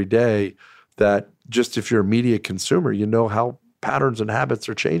see it every day, that just if you're a media consumer, you know how patterns and habits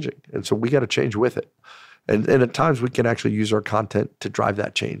are changing. And so we got to change with it. And at times we can actually use our content to drive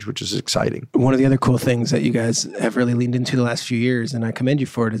that change, which is exciting. One of the other cool things that you guys have really leaned into the last few years, and I commend you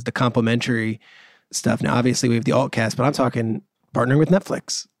for it, is the complementary stuff. Now, obviously we have the Altcast, but I'm talking partnering with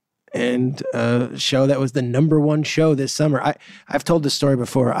Netflix and a show that was the #1 show this summer. I've told this story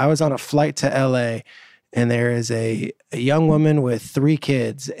before. I was on a flight to LA, and there is a young woman with 3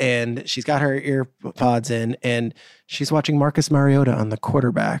 kids, and she's got her ear pods in, and she's watching Marcus Mariota on the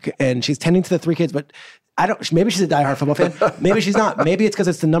quarterback, and she's tending to the 3 kids, but maybe she's a diehard football fan. Maybe she's not. Maybe it's because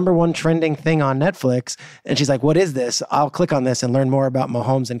it's the #1 trending thing on Netflix. And she's like, what is this? I'll click on this and learn more about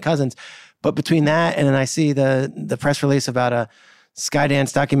Mahomes and Cousins. But between that, and then I see the press release about a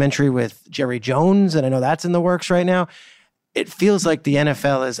Skydance documentary with Jerry Jones, and I know that's in the works right now. It feels like the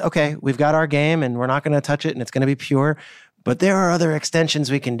NFL is, okay, we've got our game and we're not going to touch it and it's going to be pure. But there are other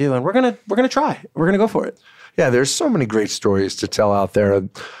extensions we can do, and we're going to try. We're going to go for it. Yeah, there's so many great stories to tell out there.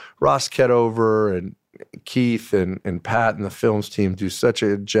 Ross Ketover and Keith and Pat and the films team do such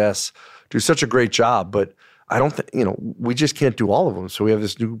a great job, but I don't think, you know, we just can't do all of them. So we have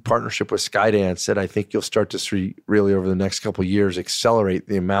this new partnership with Skydance that I think you'll start to see really over the next couple of years accelerate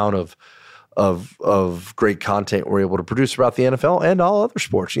the amount of great content we're able to produce about the NFL and all other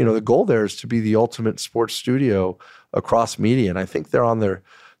sports. You know, the goal there is to be the ultimate sports studio across media, and I think they're on their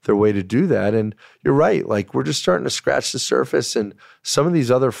way to do that. And you're right, like we're just starting to scratch the surface, and some of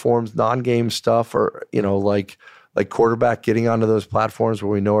these other forms, non-game stuff, or, you know, like quarterback, getting onto those platforms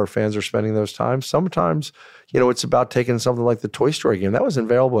where we know our fans are spending those times. Sometimes, you know, it's about taking something like the Toy Story game. That was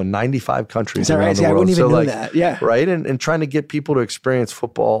available in 95 countries around the world. I wouldn't even know that. Yeah. Right. And trying to get people to experience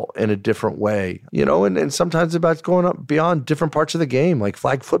football in a different way, you know, and sometimes it's about going up beyond different parts of the game. Like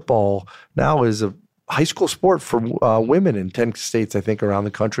flag football now is a high school sport for women in 10 states, I think, around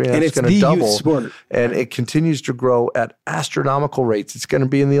the country. And it's going to double. Youth sport. And it continues to grow at astronomical rates. It's going to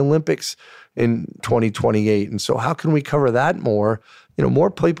be in the Olympics in 2028. And so how can we cover that more? You know, more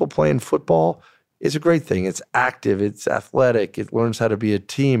people playing football is a great thing. It's active, it's athletic, it learns how to be a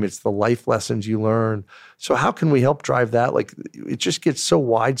team, it's the life lessons you learn. So how can we help drive that? Like, it just gets so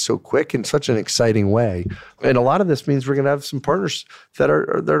wide so quick in such an exciting way. And a lot of this means we're going to have some partners that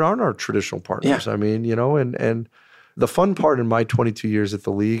aren't our traditional partners. Yeah. I mean, you know, and the fun part in my 22 years at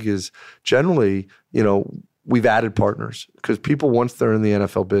the league is generally, you know, we've added partners because people, once they're in the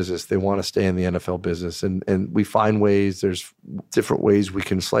NFL business, they want to stay in the NFL business. And we find ways, there's different ways we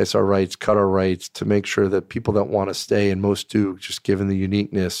can slice our rights, cut our rights to make sure that people that want to stay, and most do, just given the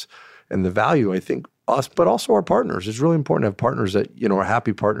uniqueness and the value, I think, us, but also our partners. It's really important to have partners that, you know, are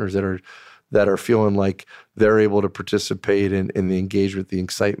happy partners that are feeling like they're able to participate in the engagement, the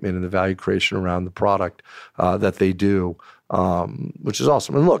excitement, and the value creation around the product that they do, which is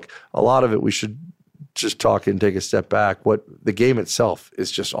awesome. And look, a lot of it we should just talk and take a step back. What the game itself is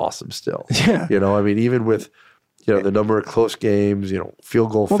just awesome still. Yeah. You know, I mean, even with, you know, the number of close games, you know,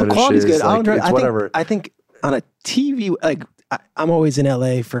 field goal finishes. The quality's good. Like, it's whatever. I think on a TV, like I'm always in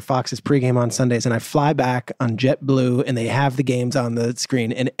LA for Fox's pregame on Sundays, and I fly back on JetBlue, and they have the games on the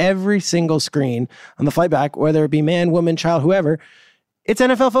screen. And every single screen on the flight back, whether it be man, woman, child, whoever, it's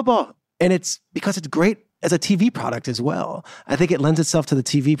NFL football. And it's because it's great as a TV product as well. I think it lends itself to the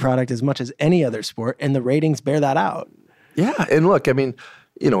TV product as much as any other sport, and the ratings bear that out. Yeah, and look, I mean,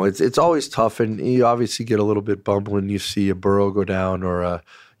 it's always tough, and you obviously get a little bit bummed when you see a Burrow go down or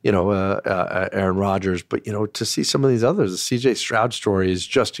Aaron Rodgers. But, to see some of these others, the C.J. Stroud story is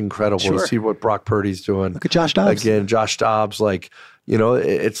just incredible. Sure. To see what Brock Purdy's doing. Look at Josh Dobbs. Again, Josh Dobbs,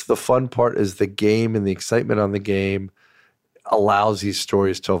 it's the fun part is the game, and the excitement on the game allows these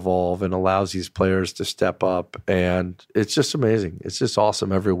stories to evolve and allows these players to step up. And it's just amazing. It's just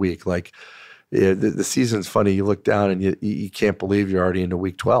awesome every week. The season's funny. You look down and you can't believe you're already into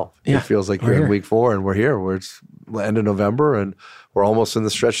week 12. Yeah, it feels like you're in week 4 and we're here where it's the end of November and we're almost in the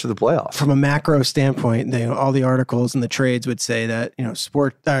stretch to the playoffs. From a macro standpoint, all the articles and the trades would say that,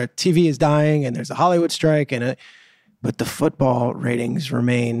 TV is dying and there's a Hollywood strike but the football ratings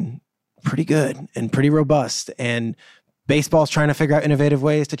remain pretty good and pretty robust. And baseball's trying to figure out innovative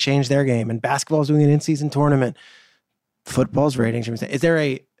ways to change their game, and basketball's doing an in-season tournament. Football's ratings. Is there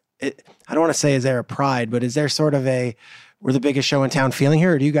I don't want to say is there a pride, but is there sort of we're the biggest show in town feeling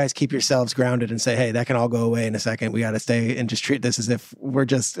here? Or do you guys keep yourselves grounded and say, hey, that can all go away in a second. We got to stay and just treat this as if we're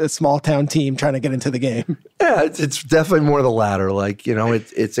just a small town team trying to get into the game? Yeah, it's definitely more the latter.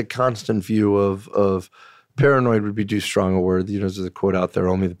 It's a constant view of paranoid would be too strong a word. There's a quote out there,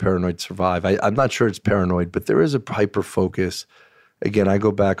 only the paranoid survive. I'm not sure it's paranoid, but there is a hyper focus. Again, I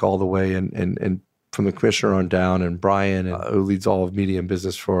go back all the way and from the commissioner on down, and Brian, who leads all of media and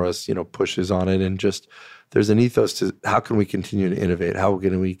business for us, pushes on it. And just there's an ethos to how can we continue to innovate? How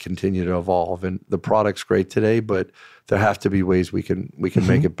can we continue to evolve? And the product's great today, but there have to be ways we can make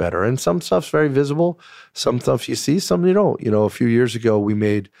it better. And some stuff's very visible. Some stuff you see, some you don't. A few years ago, we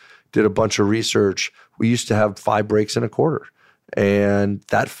did a bunch of research. We used to have 5 breaks in a quarter. And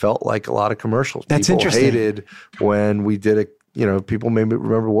that felt like a lot of commercials. That's People interesting. hated when we did it. People maybe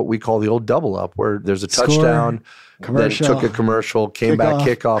remember what we call the old double up, where there's a touchdown, then took a commercial, came back,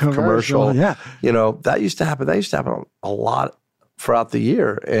 kickoff, commercial. Yeah. That used to happen. That used to happen a lot throughout the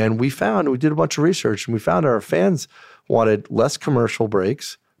year. And we did a bunch of research, and we found our fans wanted less commercial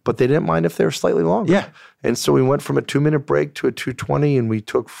breaks, but they didn't mind if they were slightly longer. Yeah. And so we went from a 2-minute break to a 2:20, and we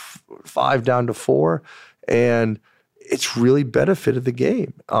took 5 down to 4. And it's really benefited the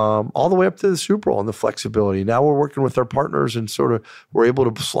game all the way up to the Super Bowl and the flexibility. Now we're working with our partners and we're able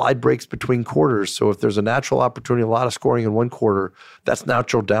to slide breaks between quarters. So if there's a natural opportunity, a lot of scoring in one quarter, that's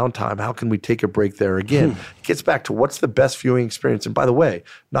natural downtime. How can we take a break there? Again, it gets back to what's the best viewing experience. And by the way,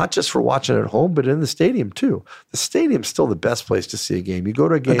 not just for watching at home, but in the stadium too. The stadium's still the best place to see a game. You go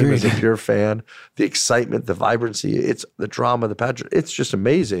to a game as a pure fan, the excitement, the vibrancy, it's the drama, the pageant, it's just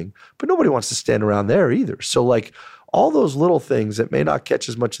amazing. But nobody wants to stand around there either. So all those little things that may not catch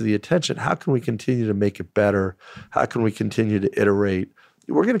as much of the attention, how can we continue to make it better? How can we continue to iterate?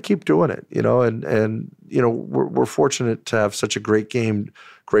 We're going to keep doing it, and we're fortunate to have such a great game,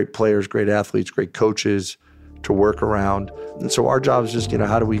 great players, great athletes, great coaches to work around. And so our job is just,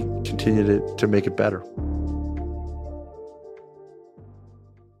 how do we continue to make it better?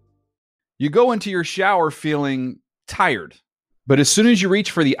 You go into your shower feeling tired, but as soon as you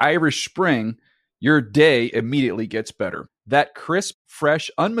reach for the Irish Spring, your day immediately gets better. That crisp, fresh,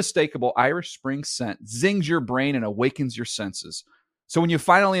 unmistakable Irish Spring scent zings your brain and awakens your senses. So when you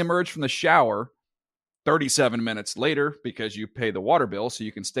finally emerge from the shower, 37 minutes later, because you pay the water bill so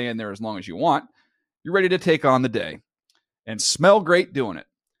you can stay in there as long as you want, you're ready to take on the day. And smell great doing it.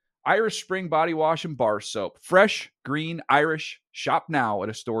 Irish Spring Body Wash and Bar Soap. Fresh, green, Irish. Shop now at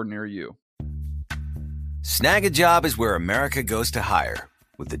a store near you. Snag a Job is where America goes to hire.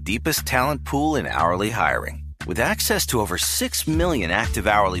 With the deepest talent pool in hourly hiring. With access to over 6 million active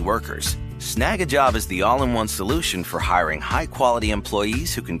hourly workers, Snag a Job is the all-in-one solution for hiring high-quality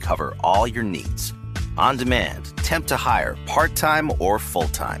employees who can cover all your needs. On demand, temp to hire, part-time or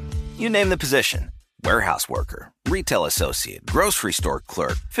full-time. You name the position. Warehouse worker, retail associate, grocery store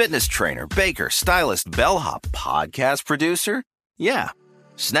clerk, fitness trainer, baker, stylist, bellhop, podcast producer. Yeah,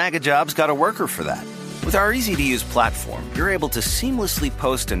 Snag a Job's got a worker for that. With our easy-to-use platform, you're able to seamlessly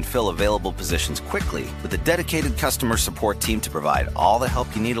post and fill available positions quickly with a dedicated customer support team to provide all the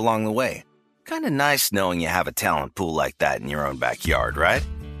help you need along the way. Kind of nice knowing you have a talent pool like that in your own backyard, right?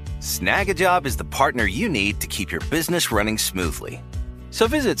 Snag-a-Job is the partner you need to keep your business running smoothly. So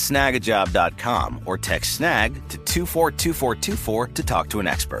visit snagajob.com or text snag to 242424 to talk to an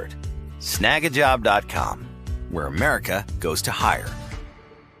expert. Snagajob.com, where America goes to hire.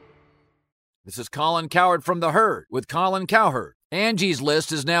 This is Colin Cowherd from The Herd with Colin Cowherd. Angie's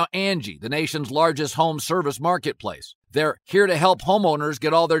List is now Angie, the nation's largest home service marketplace. They're here to help homeowners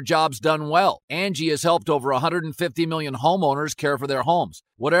get all their jobs done well. Angie has helped over 150 million homeowners care for their homes.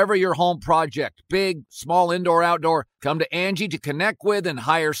 Whatever your home project, big, small, indoor, outdoor, come to Angie to connect with and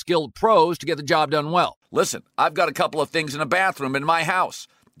hire skilled pros to get the job done well. Listen, I've got a couple of things in a bathroom in my house.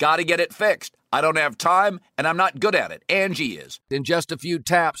 Got to get it fixed. I don't have time, and I'm not good at it. Angie is. In just a few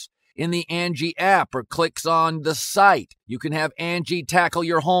taps in the Angie app or clicks on the site, you can have Angie tackle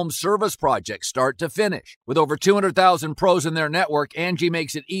your home service project start to finish. With over 200,000 pros in their network, Angie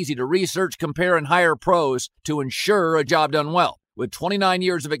makes it easy to research, compare, and hire pros to ensure a job done well. With 29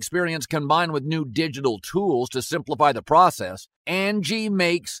 years of experience combined with new digital tools to simplify the process, Angie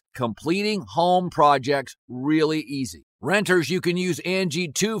makes completing home projects really easy. Renters, you can use Angie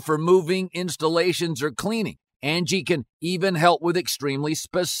too for moving, installations, or cleaning. Angie can even help with extremely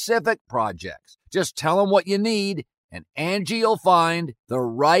specific projects. Just tell them what you need, and Angie will find the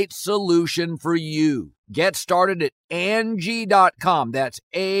right solution for you. Get started at Angie.com. That's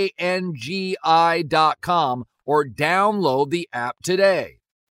ANGI.com, or download the app today.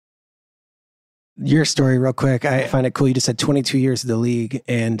 Your story real quick. I find it cool. You just said 22 years of the league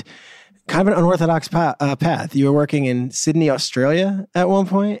and kind of an unorthodox path. You were working in Sydney, Australia at one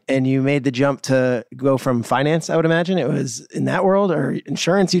point, and you made the jump to go from finance, I would imagine. It was in that world, or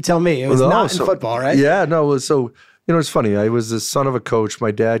insurance, you tell me. It was not in football, right? Yeah, no. So, it's funny. I was the son of a coach.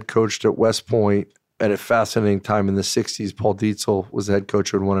 My dad coached at West Point at a fascinating time in the 60s. Paul Dietzel was the head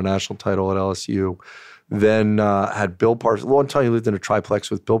coach who had won a national title at LSU. Then had Bill Parcells. One time he lived in a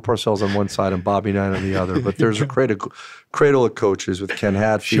triplex with Bill Parcells on one side and Bobby Knight on the other. But there's a cradle of coaches with Ken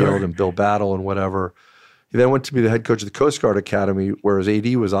Hadfield and Bill Battle and whatever. He then went to be the head coach of the Coast Guard Academy, where his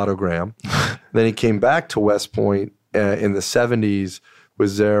AD was Otto Graham. Then he came back to West Point in the 70s,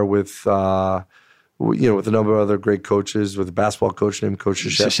 was there with with a number of other great coaches, with a basketball coach named Coach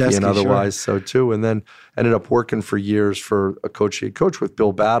Krzyzewski and otherwise so too. And then ended up working for years for a coach with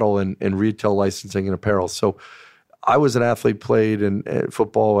Bill Battle in retail licensing and apparel. So I was an athlete, played in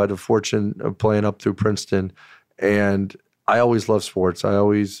football, had a fortune of playing up through Princeton. And I always loved sports. I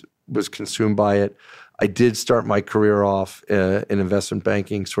always was consumed by it. I did start my career off in investment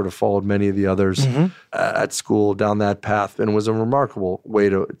banking, sort of followed many of the others at school down that path, and it was a remarkable way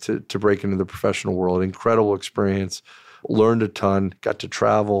to break into the professional world. Incredible experience, learned a ton, got to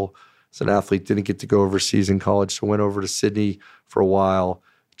travel. As an athlete, didn't get to go overseas in college, so went over to Sydney for a while.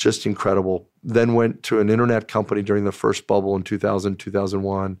 Just incredible. Then went to an internet company during the first bubble in 2000,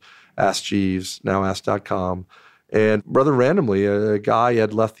 2001, Ask Jeeves, now Ask.com. And rather randomly, a guy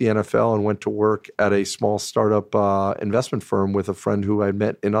had left the NFL and went to work at a small startup investment firm with a friend who I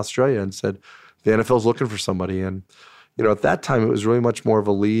met in Australia and said, the NFL's looking for somebody. And, at that time, it was really much more of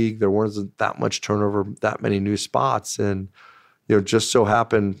a league. There wasn't that much turnover, that many new spots. And, just so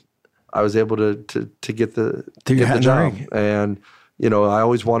happened I was able to get the job. And, I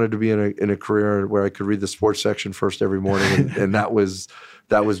always wanted to be in a career where I could read the sports section first every morning. And that was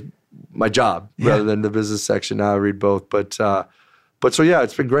my job rather than the business section. Now I read both. But so yeah,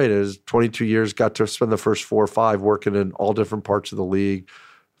 it's been great. It was 22 years, got to spend the first 4 or 5 working in all different parts of the league,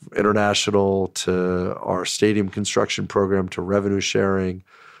 international to our stadium construction program to revenue sharing,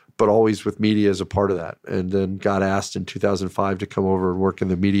 but always with media as a part of that. And then got asked in 2005 to come over and work in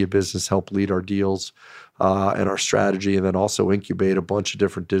the media business, help lead our deals and our strategy, and then also incubate a bunch of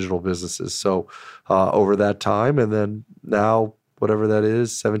different digital businesses. So over that time, and then now, whatever that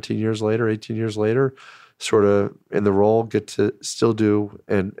is, 17 years later, 18 years later, sort of in the role, get to still do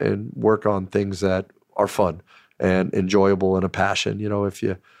and work on things that are fun and enjoyable and a passion.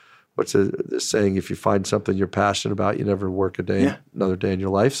 What's the saying? If you find something you're passionate about, you never work another day in your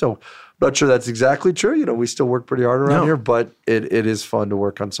life. So I'm not sure that's exactly true. We still work pretty hard around here, but it is fun to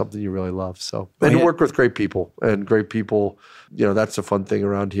work on something you really love. So, and to work with great people, that's the fun thing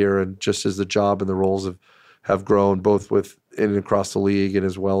around here. And just as the job and the roles have grown both in and across the league, and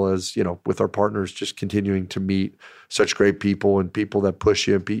as well as, with our partners, just continuing to meet such great people and people that push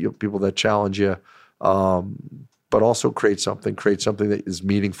you and people that challenge you, but also create something that is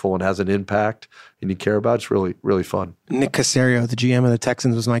meaningful and has an impact and you care about. It's really, really fun. Nick Caserio, the GM of the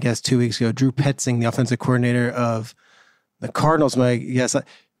Texans, was my guest 2 weeks ago. Drew Petzing, the offensive coordinator of the Cardinals, my guest.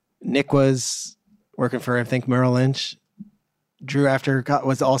 Nick was working for, I think, Merrill Lynch. Drew,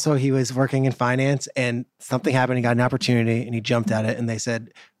 he was working in finance, and something happened. He got an opportunity and he jumped at it, and they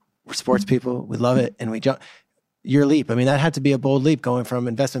said, we're sports people, we love it. And we jumped. Your leap. I mean, that had to be a bold leap, going from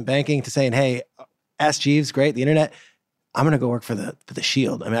investment banking to saying, hey, Ask Jeeves, great, the internet. I'm going to go work for the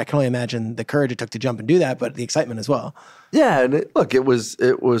Shield. I mean, I can only imagine the courage it took to jump and do that, but the excitement as well. Yeah, and it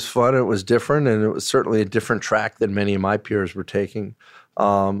was fun. It was different, and it was certainly a different track than many of my peers were taking.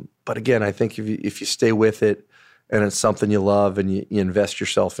 But again, I think if you stay with it and it's something you love and you invest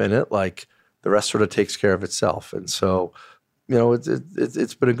yourself in it, like the rest sort of takes care of itself. And so,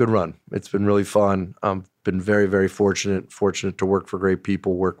 it's been a good run. It's been really fun. Been very, very fortunate to work for great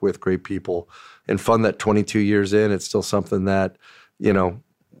people, work with great people, and fun that 22 years in, it's still something that,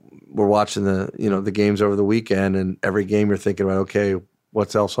 we're watching the games over the weekend, and every game you're thinking about, okay,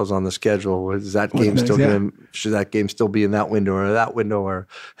 what else was on the schedule? Is that game should that game still be in that window or that window? Or,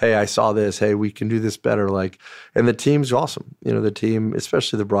 hey, I saw this. Hey, we can do this better. And the team's awesome. The team,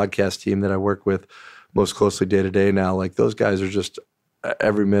 especially the broadcast team that I work with most closely day to day now, those guys are just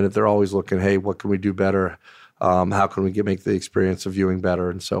every minute, they're always looking, hey, what can we do better? How can we make the experience of viewing better?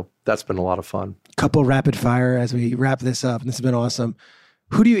 And so that's been a lot of fun. Couple rapid fire as we wrap this up. And this has been awesome.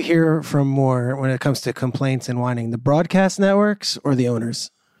 Who do you hear from more when it comes to complaints and whining, the broadcast networks or the owners?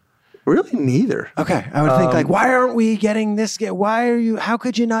 Really neither. Okay. I would think why aren't we getting this? How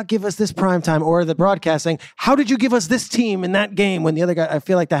could you not give us this prime time? Or the broadcasting, how did you give us this team in that game when the other guy, I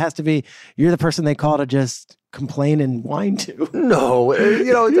feel like that has to be, you're the person they call to just complain and whine to. No,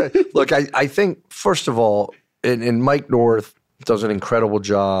 look, I think first of all, and Mike North does an incredible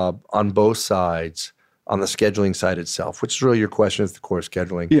job on both sides. On the scheduling side itself, which is really your question, is the core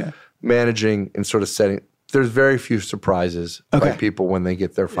scheduling. Yeah. Managing and sort of setting. There's very few surprises by people when they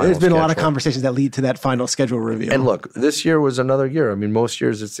get their final There's been schedule. a lot of conversations that lead to that final schedule review. And look, this year was another year. I mean, most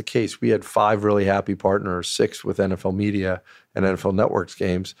years it's the case. We had 5 really happy partners, 6 with NFL Media and NFL Networks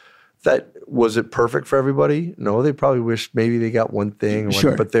games. Was it perfect for everybody? No, they probably wished maybe they got one thing.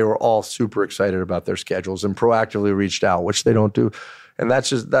 Sure. But they were all super excited about their schedules and proactively reached out, which they don't do. And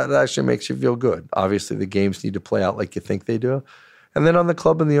that actually makes you feel good. Obviously, the games need to play out like you think they do. And then on the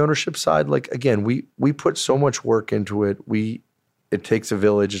club and the ownership side, again, we put so much work into it. It takes a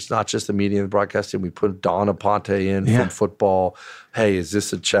village. It's not just the media and the broadcasting. We put Don Aponte in from football. Hey, is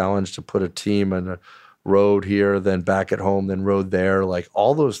this a challenge to put a team on a road here, then back at home, then road there?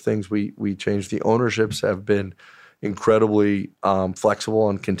 All those things we changed. The ownerships have been incredibly flexible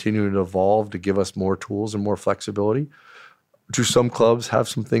and continuing to evolve to give us more tools and more flexibility. Do some clubs have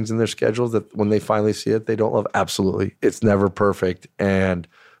some things in their schedules that when they finally see it, they don't love? Absolutely. It's never perfect. And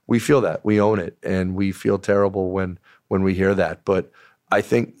we feel that. We own it. And we feel terrible when we hear that. But I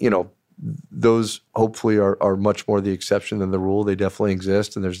think, those hopefully are much more the exception than the rule. They definitely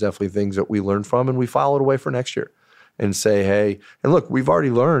exist. And there's definitely things that we learn from, and we file it away for next year and say, hey, and look, we've already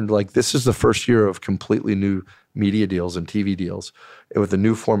learned, this is the first year of completely new media deals and TV deals. And with the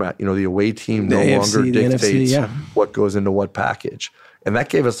new format, the away team no longer dictates what goes into what package. And that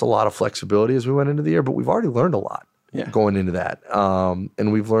gave us a lot of flexibility as we went into the year, but we've already learned a lot going into that.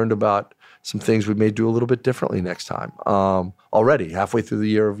 And we've learned about some things we may do a little bit differently next time already halfway through the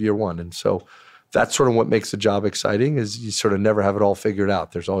year of year one. And so that's sort of what makes the job exciting, is you sort of never have it all figured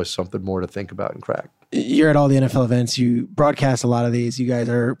out. There's always something more to think about and crack. You're at all the NFL events. You broadcast a lot of these. You guys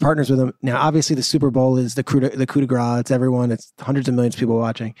are partners with them. Now, obviously, the Super Bowl is the coup de grace. It's everyone. It's hundreds of millions of people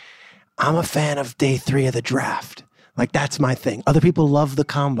watching. I'm a fan of day 3 of the draft. That's my thing. Other people love the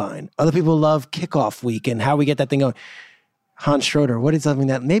combine. Other people love kickoff week and how we get that thing going. Hans Schroeder, what is something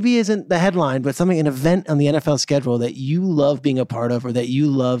that maybe isn't the headline, but an event on the NFL schedule that you love being a part of or that you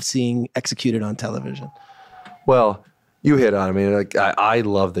love seeing executed on television? Well, you hit on it. I mean, I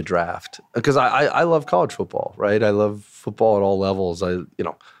love the draft because I love college football, right? I love football at all levels. I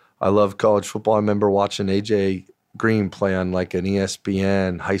love college football. I remember watching AJ Green play on an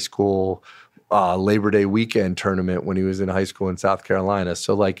ESPN high school Labor Day weekend tournament when he was in high school in South Carolina.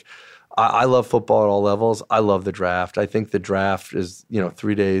 So I love football at all levels. I love the draft. I think the draft is,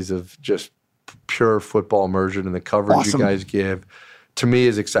 3 days of just pure football immersion, and the coverage you guys give, to me,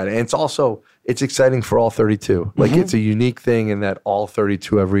 is exciting. And it's exciting for all 32. It's a unique thing in that all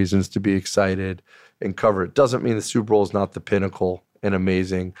 32 have reasons to be excited and cover it. Doesn't mean the Super Bowl is not the pinnacle and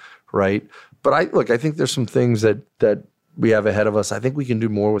amazing, right? But I think there's some things that we have ahead of us. I think we can do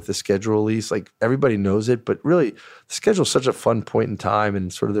more with the schedule release. Everybody knows it, but really the schedule is such a fun point in time,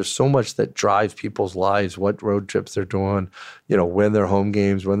 and sort of there's so much that drives people's lives, what road trips they're doing, when they're home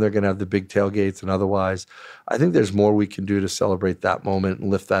games, when they're going to have the big tailgates and otherwise. I think there's more we can do to celebrate that moment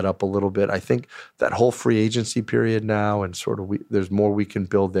and lift that up a little bit. I think that whole free agency period now, and there's more we can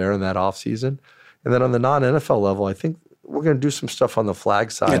build there in that offseason. And then on the non-NFL level, I think we're going to do some stuff on the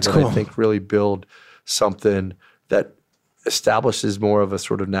flag side that I think really build something that establishes more of a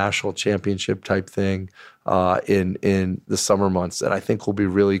sort of national championship type thing in the summer months that I think will be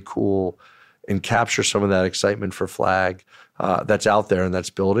really cool and capture some of that excitement for flag that's out there and that's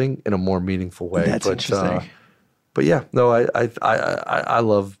building in a more meaningful way. That's interesting. But yeah, no, I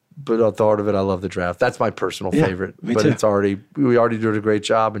love. But at the heart of it, I love the draft. That's my personal favorite. But too. We already did a great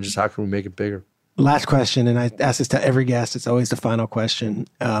job, and just how can we make it bigger? Last question, and I ask this to every guest. It's always the final question.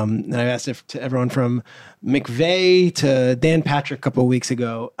 And I asked it to everyone from McVay to Dan Patrick a couple of weeks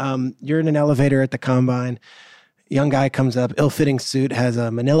ago. You're in an elevator at the Combine. Young guy comes up, ill-fitting suit, has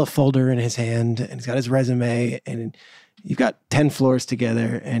a manila folder in his hand, and he's got his resume, and you've got 10 floors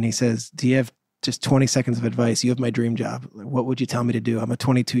together, and he says, do you have just 20 seconds of advice? You have my dream job. What would you tell me to do? I'm a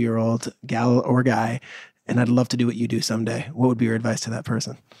 22-year-old gal or guy, and I'd love to do what you do someday. What would be your advice to that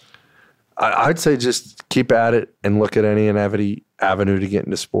person? I'd say just keep at it and look at any and every avenue to get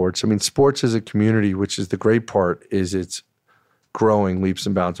into sports. I mean, sports is a community, which is the great part, is it's growing leaps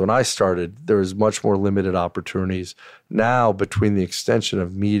and bounds. When I started, there was much more limited opportunities. Now, between the extension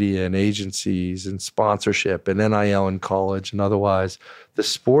of media and agencies and sponsorship and NIL in college and otherwise, the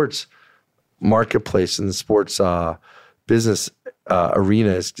sports marketplace and the sports business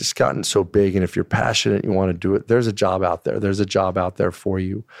arena has just gotten so big. And if you're passionate, you want to do it, there's a job out there. There's a job out there for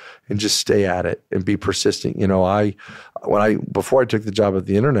you, and just stay at it and be persistent. You know, before I took the job at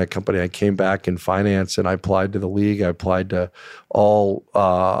the internet company, I came back in finance and I applied to the league. I applied to all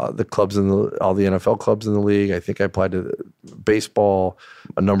the clubs all the NFL clubs in the league. I think I applied to baseball,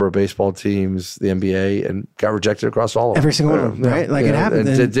 a number of baseball teams, the NBA, and got rejected across all of them. Every single one of them, right? Like it happened.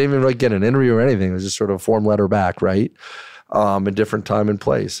 And didn't even really get an interview or anything. It was just sort of a form letter back, right? A different time and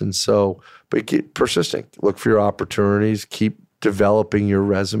place. And so, but keep persisting. Look for your opportunities. Keep developing your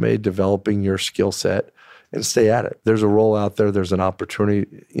resume, developing your skill set, and stay at it. There's a role out there. There's an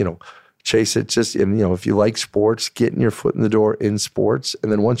opportunity, chase it. Just, and, if you like sports, getting your foot in the door in sports. And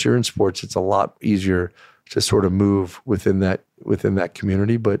then once you're in sports, it's a lot easier to sort of move within that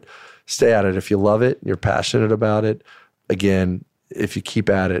community. But stay at it. If you love it, you're passionate about it. Again, if you keep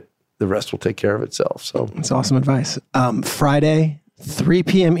at it, the rest will take care of itself. So it's awesome advice. Friday, 3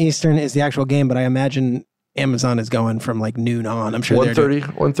 p.m. Eastern is the actual game, but I imagine Amazon is going from like noon on. I'm sure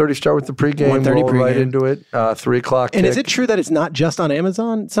 1:30 start with the pregame, roll right into it. 3 o'clock. And is it true that it's not just on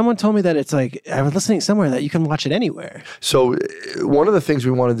Amazon? Someone told me that it's like, I was listening somewhere that you can watch it anywhere. So one of the things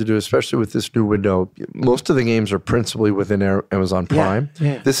we wanted to do, especially with this new window, most of the games are principally within Amazon Prime.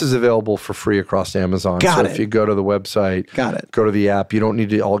 Yeah. This is available for free across Amazon. If you go to the website, go to the app, you don't need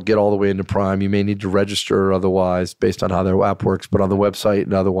to get all the way into Prime. You may need to register otherwise based on how their app works, but on the website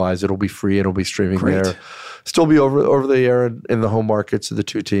and otherwise, it'll be free. It'll be streaming there. Still be over the air in the home markets of the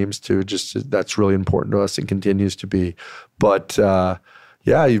two teams too. Just that's really important to us and continues to be. But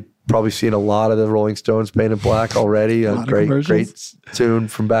you've probably seen a lot of the Rolling Stones Painted Black already. A great tune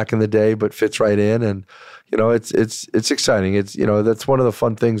from back in the day, but fits right in. And it's exciting. It's that's one of the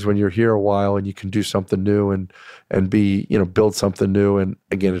fun things when you're here a while and you can do something new and be build something new. And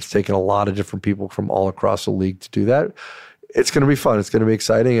again, it's taken a lot of different people from all across the league to do that. It's going to be fun. It's going to be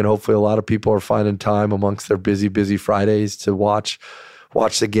exciting, and hopefully a lot of people are finding time amongst their busy Fridays to watch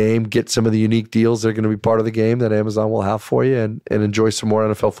the game, get some of the unique deals that are going to be part of the game that Amazon will have for you, and enjoy some more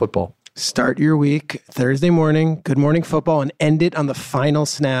NFL football. Start your week Thursday morning, Good Morning Football, and end it on the final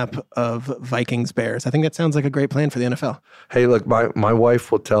snap of Vikings-Bears. I think that sounds like a great plan for the NFL. Hey, look, my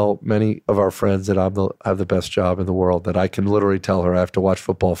wife will tell many of our friends that I have the best job in the world, that I can literally tell her I have to watch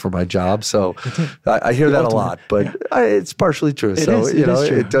football for my job. So I hear that a lot, but it's partially true.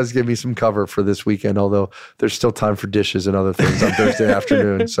 It does give me some cover for this weekend, although there's still time for dishes and other things on Thursday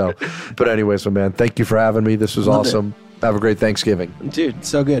afternoon. So, but anyways, my man, thank you for having me. This was awesome. Have a great Thanksgiving. Dude,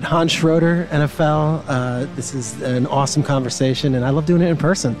 so good. Hans Schroeder, NFL. This is an awesome conversation, and I love doing it in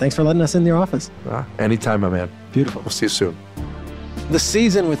person. Thanks for letting us in your office. Anytime, my man. Beautiful. We'll see you soon. The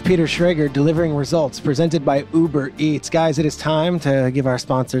Season with Peter Schrager, delivering results, presented by Uber Eats. Guys, it is time to give our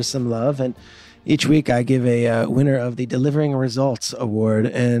sponsors some love, and each week I give a winner of the Delivering Results Award,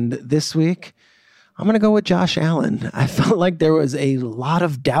 and this week I'm going to go with Josh Allen. I felt like there was a lot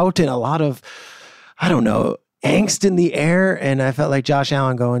of doubt and a lot of, angst in the air, and I felt like Josh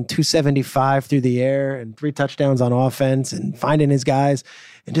Allen going 275 through the air and 3 touchdowns on offense and finding his guys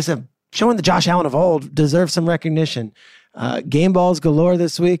and just showing the Josh Allen of old deserves some recognition. Game balls galore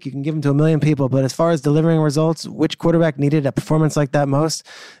this week. You can give them to 1 million people, but as far as delivering results, which quarterback needed a performance like that most?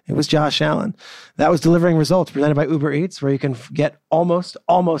 It was Josh Allen. That was Delivering Results, presented by Uber Eats, where you can get almost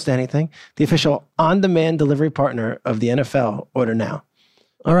anything. The official on-demand delivery partner of the NFL. Order now.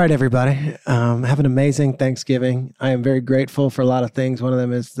 All right, everybody. Have an amazing Thanksgiving. I am very grateful for a lot of things. One of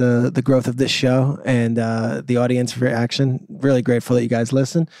them is the growth of this show and the audience reaction. Really grateful that you guys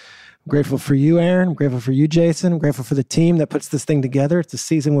listen. I'm grateful for you, Aaron. I'm grateful for you, Jason. I'm grateful for the team that puts this thing together. It's a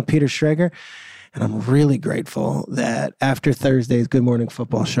season with Peter Schrager. And I'm really grateful that after Thursday's Good Morning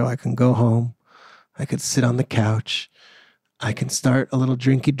Football show, I can go home. I could sit on the couch. I can start a little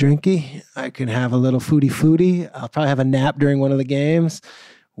drinky. I can have a little foodie. I'll probably have a nap during one of the games.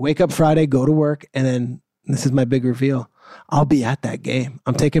 Wake up Friday, go to work, and then this is my big reveal. I'll be at that game.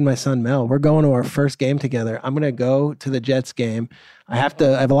 I'm taking my son Mel. We're going to our first game together. I'm going to go to the Jets game. I have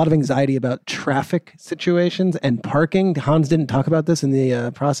a lot of anxiety about traffic situations and parking. Hans didn't talk about this in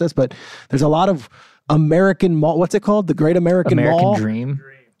the process, but there's a lot of American mall. What's it called? The Great American Mall? Dream.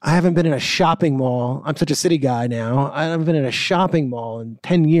 I haven't been in a shopping mall. I'm such a city guy now. I haven't been in a shopping mall in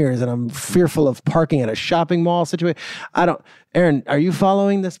 10 years, and I'm fearful of parking at a shopping mall situation. Aaron, are you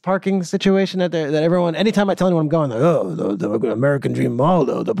following this parking situation that everyone, anytime I tell anyone I'm going, the American Dream Mall,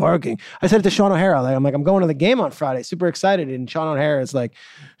 though, the parking. I said it to Sean O'Hara. I'm going to the game on Friday, super excited. And Sean O'Hara is like,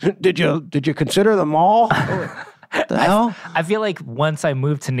 did you consider the mall? What the hell? I feel like once I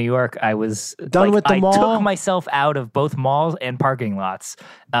moved to New York, I was done with the mall. I took myself out of both malls and parking lots.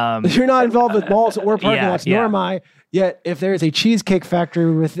 You're not involved with malls or parking lots, nor am I. Yet, if there is a cheesecake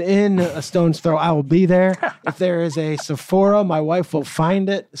factory within a stone's throw, I will be there. If there is a Sephora, my wife will find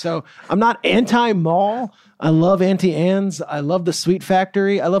it. So I'm not anti-mall. I love Auntie Anne's. I love the Sweet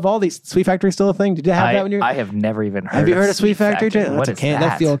Factory. I love all these. Sweet Factory still a thing? Did you have that when you're? I have never even heard. Have you heard of Sweet Factory? What is that?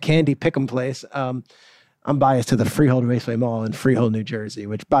 That's the old candy pick'em place. I'm biased to the Freehold Raceway Mall in Freehold, New Jersey,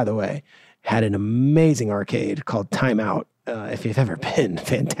 which, by the way, had an amazing arcade called Time Out. If you've ever been,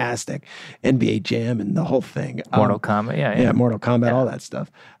 fantastic. NBA Jam and the whole thing. Mortal Kombat, yeah. Mortal Kombat, all that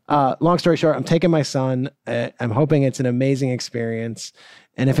stuff. Long story short, I'm taking my son. I'm hoping it's an amazing experience.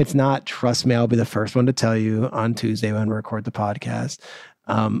 And if it's not, trust me, I'll be the first one to tell you on Tuesday when we record the podcast.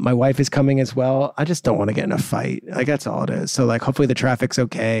 My wife is coming as well. I just don't want to get in a fight. That's all it is. So hopefully the traffic's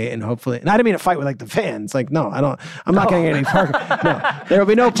okay. And hopefully, and I didn't mean a fight with the fans. No, I'm not getting any parking. No, there will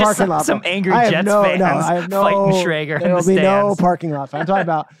be no parking lot. Some angry Jets fans fighting Schrager in the stands. There will be no parking lot. I'm talking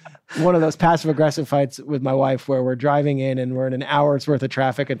about one of those passive aggressive fights with my wife where we're driving in and we're in an hour's worth of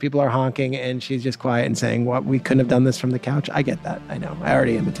traffic and people are honking and she's just quiet and saying, "What? We couldn't have done this from the couch." I get that. I know. I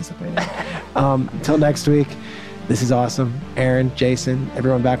already am anticipating. Until next week. This is awesome. Aaron, Jason,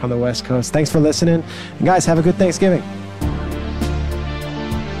 everyone back on the West Coast. Thanks for listening. And guys, have a good Thanksgiving.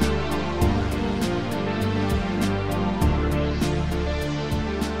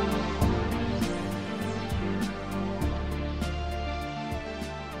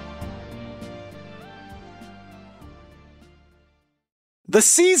 The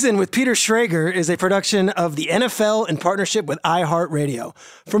Season with Peter Schrager is a production of the NFL in partnership with iHeartRadio.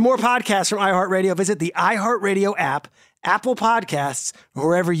 For more podcasts from iHeartRadio, visit the iHeartRadio app, Apple Podcasts, or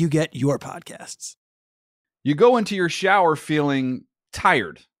wherever you get your podcasts. You go into your shower feeling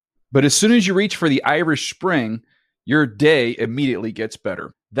tired, but as soon as you reach for the Irish Spring, your day immediately gets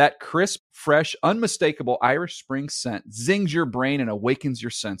better. That crisp, fresh, unmistakable Irish Spring scent zings your brain and awakens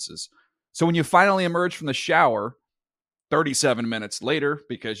your senses. So when you finally emerge from the shower 37 minutes later,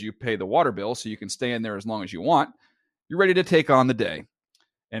 because you pay the water bill so you can stay in there as long as you want, you're ready to take on the day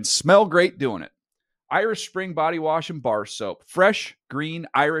and smell great doing it. Irish Spring Body Wash and Bar Soap. Fresh, green,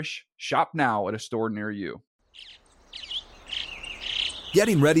 Irish. Shop now at a store near you.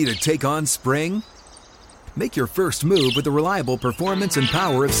 Getting ready to take on spring? Make your first move with the reliable performance and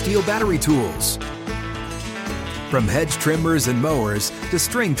power of Steel battery tools. From hedge trimmers and mowers to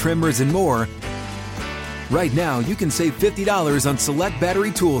string trimmers and more, right now, you can save $50 on select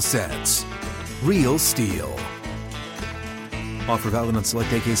battery tool sets. Real Steel. Offer valid on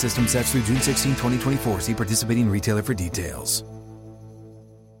select AK system sets through June 16, 2024. See participating retailer for details.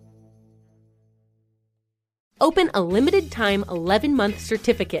 Open a limited-time 11-month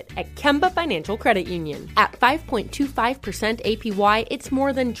certificate at Kemba Financial Credit Union. At 5.25% APY, it's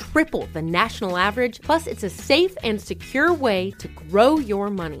more than triple the national average, plus it's a safe and secure way to grow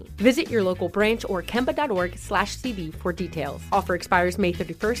your money. Visit your local branch or kemba.org/cb for details. Offer expires May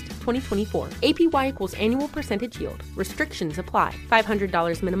 31st, 2024. APY equals annual percentage yield. Restrictions apply.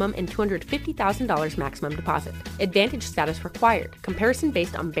 $500 minimum and $250,000 maximum deposit. Advantage status required. Comparison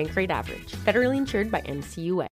based on bank rate average. Federally insured by NCUA.